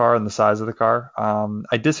length of the car and the size of the car.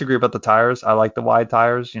 I disagree about the tires. I like the wide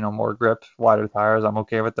tires, more grip, wider tires. I'm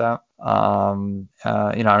okay with that. I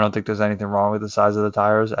don't think there's anything wrong with the size of the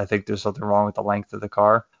tires. I think there's something wrong with the length of the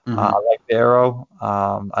car. I like the aero.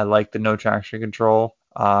 I like the no traction control.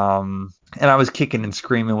 And I was kicking and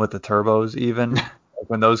screaming with the turbos even like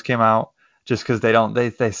when those came out, just because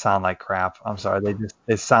they sound like crap. I'm sorry,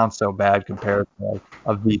 they sound so bad compared to like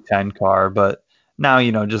a V10 car. But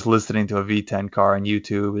now, just listening to a V10 car on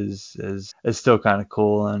YouTube is still kind of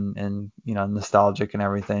cool and nostalgic and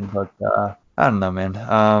everything. But I don't know, man.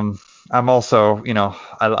 I'm also,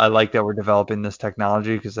 I like that we're developing this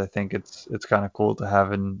technology, because I think it's kind of cool to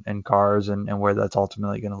have in cars, and where that's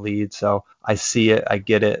ultimately going to lead. So I see it, I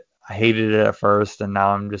get it. I hated it at first, and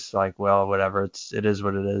now I'm just like, well, whatever. It is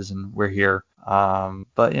what it is, and we're here.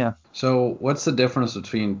 But yeah. So what's the difference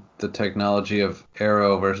between the technology of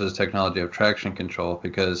aero versus technology of traction control?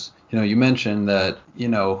 Because, you mentioned that,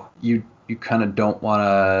 you kind of don't want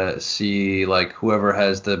to see like whoever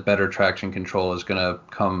has the better traction control is going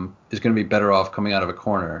to be better off coming out of a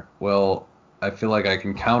corner. Well, I feel like I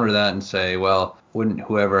can counter that and say, well, wouldn't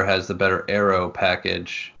whoever has the better aero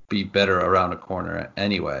package be better around a corner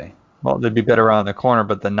anyway? Well, they'd be better around the corner,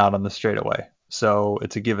 but then not on the straightaway. So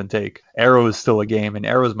it's a give and take. Aero is still a game, and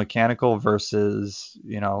aero is mechanical versus,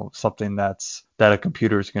 something that a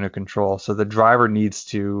computer is going to control. So the driver needs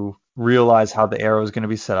to realize how the aero is going to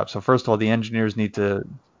be set up. So first of all, the engineers need to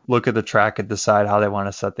look at the track and decide how they want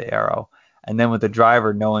to set the aero. And then with the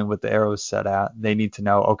driver knowing what the arrow is set at, they need to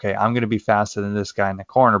know, okay, I'm going to be faster than this guy in the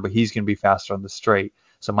corner, but he's going to be faster on the straight.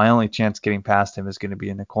 So my only chance getting past him is going to be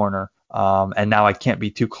in the corner. And now I can't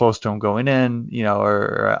be too close to him going in,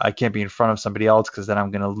 or I can't be in front of somebody else, because then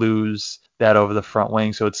I'm going to lose that over the front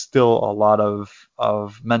wing. So it's still a lot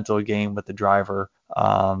of mental game with the driver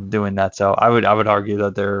doing that. So I would argue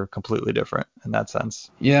that they're completely different in that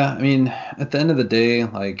sense. Yeah, I mean, at the end of the day,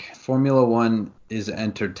 like Formula One is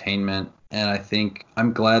entertainment. And I think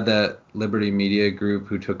I'm glad that Liberty Media Group,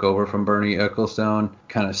 who took over from Bernie Ecclestone,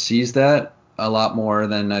 kind of sees that a lot more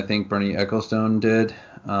than I think Bernie Ecclestone did.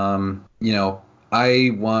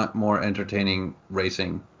 I want more entertaining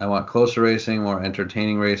racing. I want closer racing, more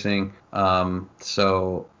entertaining racing.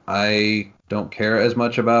 So I don't care as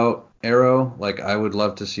much about aero. Like, I would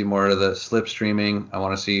love to see more of the slipstreaming. I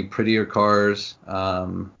want to see prettier cars.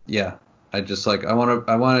 Yeah. I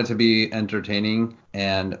want it to be entertaining,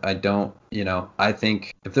 and I don't, I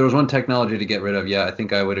think if there was one technology to get rid of, yeah, I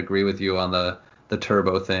think I would agree with you on the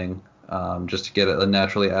turbo thing. Just to get a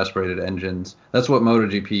naturally aspirated engines. That's what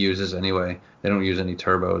MotoGP uses anyway. They don't use any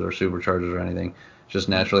turbos or superchargers or anything. Just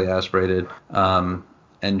naturally aspirated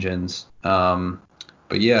engines.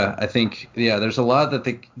 But yeah, I think there's a lot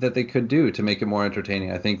that they could do to make it more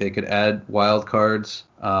entertaining. I think they could add wild cards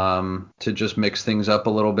to just mix things up a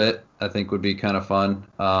little bit. I think would be kind of fun.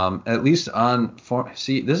 At least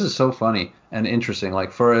see, this is so funny and interesting.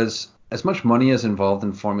 Like, for as much money as involved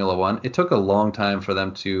in Formula One, it took a long time for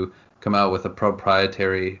them to come out with a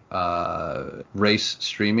proprietary race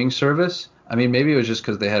streaming service. I mean, maybe it was just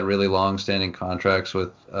because they had really long-standing contracts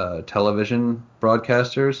with television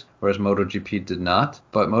broadcasters, whereas MotoGP did not.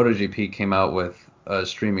 But MotoGP came out with a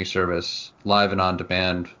streaming service, live and on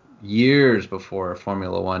demand, years before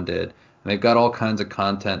Formula One did. And they've got all kinds of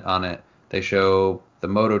content on it. They show the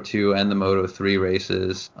Moto2 and the Moto3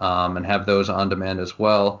 races and have those on demand as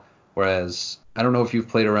well. Whereas I don't know if you've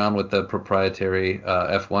played around with the proprietary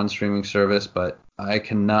F1 streaming service, but I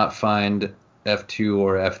cannot find F2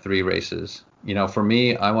 or F3 races. For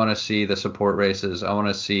me, I want to see the support races. I want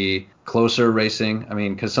to see closer racing. I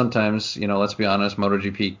mean, because sometimes, let's be honest,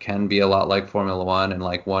 MotoGP can be a lot like Formula One, and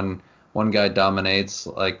like one guy dominates,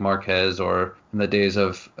 like Marquez, or in the days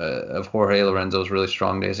of Jorge Lorenzo's really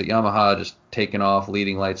strong days at Yamaha, just taking off,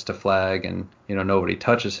 leading lights to flag, and nobody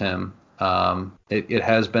touches him. It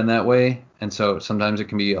has been that way, and so sometimes it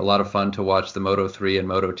can be a lot of fun to watch the Moto3 and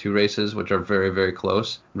Moto2 races, which are very, very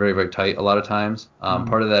close, very, very tight a lot of times.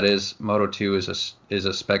 Part of that is Moto2 is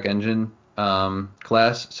a spec engine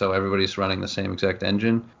class, so everybody's running the same exact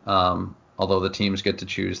engine. Although the teams get to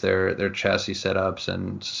choose their chassis setups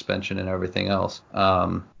and suspension and everything else.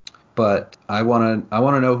 But I want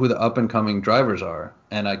to know who the up and coming drivers are,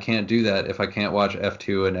 and I can't do that if I can't watch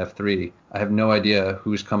F2 and F3. I have no idea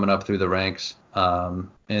who's coming up through the ranks in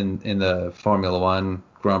the Formula One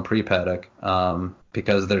Grand Prix paddock,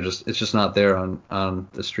 because it's just not there on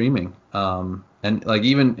the streaming. And like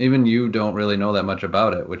even you don't really know that much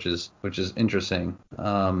about it, which is interesting.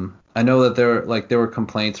 I know that there were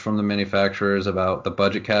complaints from the manufacturers about the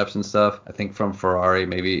budget caps and stuff. I think from Ferrari,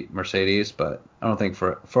 maybe Mercedes, but I don't think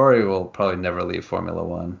Ferrari will probably never leave Formula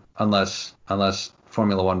One unless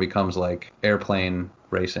Formula One becomes like airplane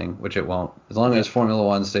racing, which it won't. As long as Formula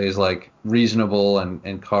One stays like reasonable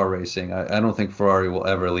and car racing, I don't think Ferrari will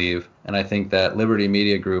ever leave. And I think that Liberty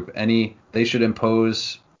Media Group, they should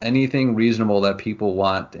impose anything reasonable that people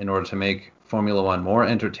want in order to make Formula One more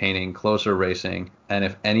entertaining, closer racing. And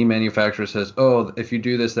if any manufacturer says, oh, if you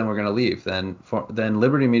do this, then we're going to leave, then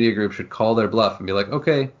Liberty Media Group should call their bluff and be like,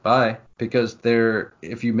 okay, bye. Because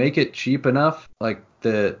if you make it cheap enough, like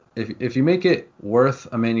if you make it worth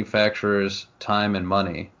a manufacturer's time and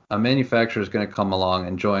money, a manufacturer is going to come along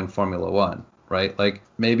and join Formula One, right? Like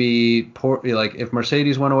maybe if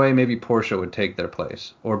Mercedes went away, maybe Porsche would take their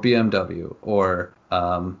place, or BMW, or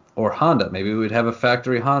Honda. Maybe we'd have a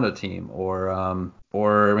factory Honda team,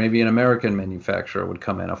 or maybe an American manufacturer would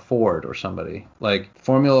come in, a Ford or somebody. Like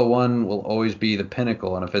Formula One will always be the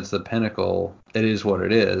pinnacle, and if it's the pinnacle, it is what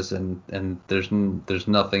it is, and there's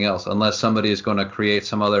nothing else unless somebody is going to create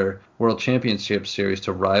some other World Championship series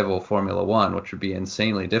to rival Formula One, which would be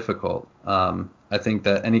insanely difficult. I think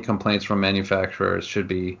that any complaints from manufacturers should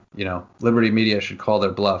be, Liberty Media should call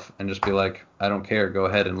their bluff and just be like, I don't care, go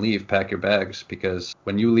ahead and leave, pack your bags, because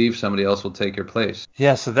when you leave, somebody else will take your place.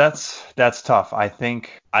 Yeah, so that's tough.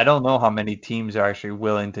 I don't know how many teams are actually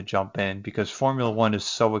willing to jump in, because Formula One is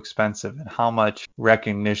so expensive, and how much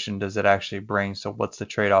recognition does it actually bring? So what's the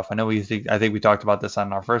trade-off? I think we talked about this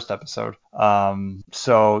on our first episode.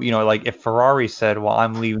 So like if Ferrari said, well,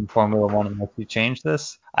 I'm leaving Formula One unless you change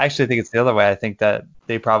this, I actually think it's the other way. I think that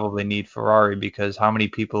they probably need Ferrari, because how many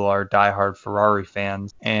people are diehard Ferrari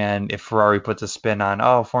fans? And if Ferrari puts a spin on,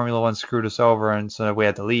 oh, Formula One screwed us over and so we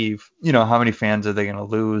had to leave, how many fans are they going to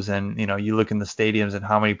lose? And, you look in the stadiums and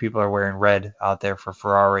how many people are wearing red out there for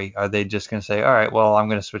Ferrari. Are they just going to say, all right, well, I'm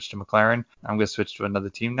going to switch to McLaren, I'm going to switch to another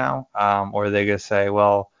team now? Or are they going to say,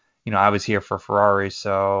 well, I was here for Ferrari,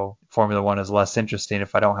 so Formula One is less interesting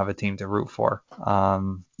if I don't have a team to root for.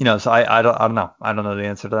 So I don't know. I don't know the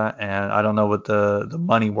answer to that, and I don't know what the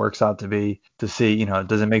money works out to be to see.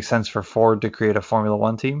 Does it make sense for Ford to create a Formula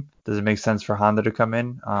One team? Does it make sense for Honda to come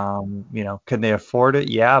in? Can they afford it?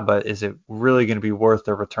 Yeah, but is it really going to be worth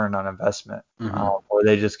the return on investment? Or are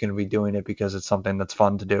they just going to be doing it because it's something that's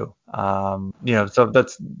fun to do? So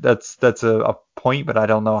that's a point, but I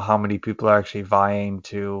don't know how many people are actually vying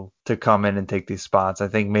to come in and take these spots. I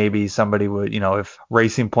think maybe somebody would, if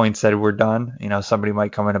Racing Point said we're done, somebody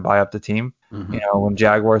might come in and buy up the team. When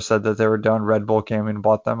Jaguar said that they were done, Red Bull came in and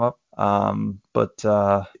bought them up. It's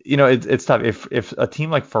tough. If a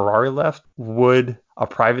team like Ferrari left, would a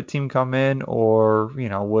private team come in, or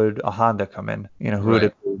would a Honda come in? Who would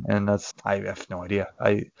it be? And I have no idea.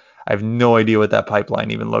 I have no idea what that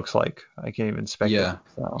pipeline even looks like. I can't even speculate.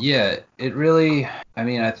 Yeah. Yeah, it really,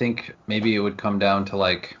 I think maybe it would come down to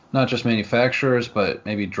like not just manufacturers, but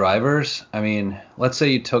maybe drivers. Let's say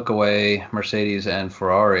you took away Mercedes and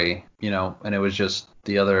Ferrari, and it was just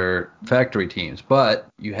the other factory teams, but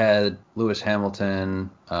you had Lewis Hamilton,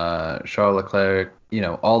 Charles Leclerc,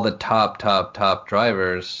 all the top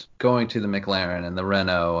drivers going to the McLaren and the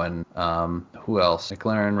Renault, and who else?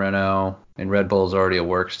 McLaren, Renault, and Red Bull's already a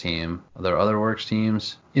works team. Are there other works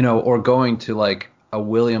teams? Or going to like a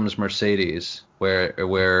Williams Mercedes, where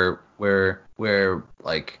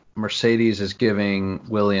like Mercedes is giving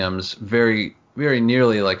Williams very, very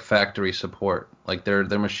nearly like factory support. Like their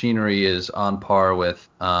machinery is on par with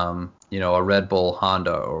a Red Bull,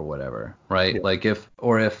 Honda, or whatever, right? Yeah. Like is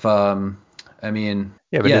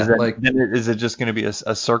it just going to be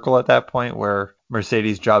a circle at that point where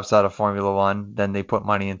Mercedes drops out of Formula One, then they put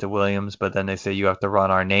money into Williams, but then they say you have to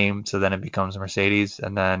run our name, so then it becomes Mercedes,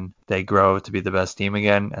 and then they grow to be the best team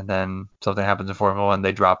again, and then something happens in Formula One,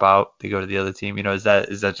 they drop out, they go to the other team. Is that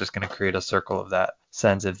just going to create a circle of that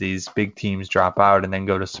sense if these big teams drop out and then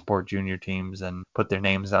go to support junior teams and put their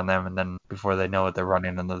names on them, and then before they know it, they're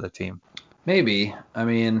running another team? Maybe.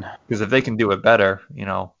 Because if they can do it better,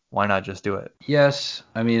 why not just do it? Yes.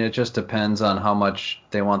 It just depends on how much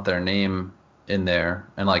they want their name in there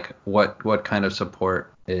and like what kind of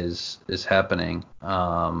support is happening.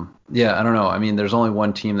 Yeah, I don't know. There's only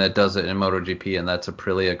one team that does it in MotoGP, and that's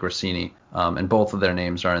Aprilia Gresini. And both of their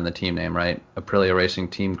names are in the team name, right? Aprilia Racing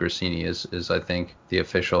Team Gresini is I think the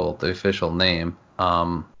official name.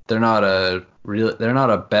 they're not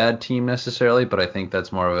a bad team necessarily, but I think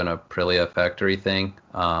that's more of an Aprilia factory thing.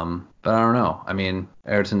 But I don't know. I mean,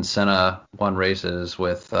 Ayrton Senna won races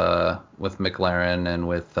with McLaren and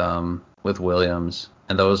with Williams,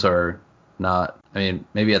 and those are not. I mean,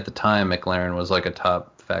 maybe at the time McLaren was like a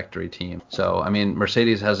top factory team. So I mean,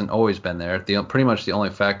 Mercedes hasn't always been there. Pretty much the only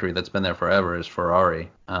factory that's been there forever is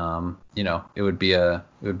Ferrari. It would be a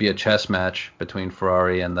chess match between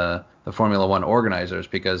Ferrari and the Formula One organizers,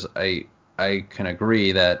 because I can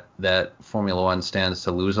agree that Formula One stands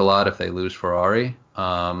to lose a lot if they lose Ferrari.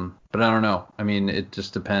 But I don't know. I mean, it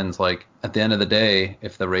just depends. Like, at the end of the day,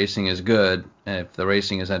 if the racing is good, and if the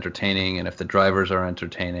racing is entertaining, and if the drivers are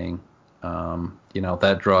entertaining,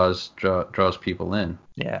 that draws people in.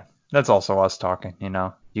 Yeah, that's also us talking.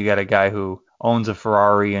 You got a guy who owns a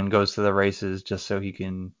Ferrari and goes to the races just so he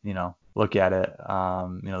can, look at it.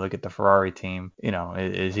 Look at the Ferrari team.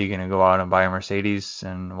 Is he going to go out and buy a Mercedes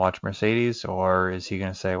and watch Mercedes, or is he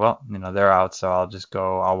going to say, well, they're out, so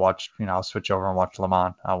I'll watch, I'll switch over and watch Le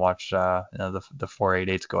Mans. I'll watch, the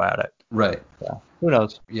 488s go at it. Right. Yeah. Who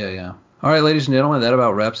knows? Yeah. All right, ladies and gentlemen, that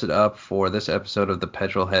about wraps it up for this episode of the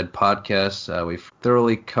Petrolhead Podcast. We've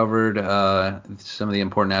thoroughly covered some of the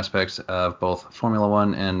important aspects of both Formula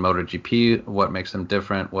One and MotoGP, what makes them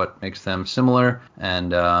different, what makes them similar,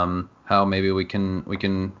 and how maybe we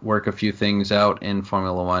can work a few things out in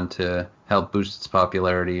Formula One to help boost its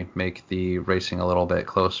popularity, make the racing a little bit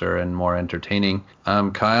closer and more entertaining.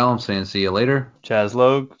 I'm Kyle. I'm saying see you later. Chazz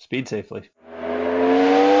Logue, speed safely.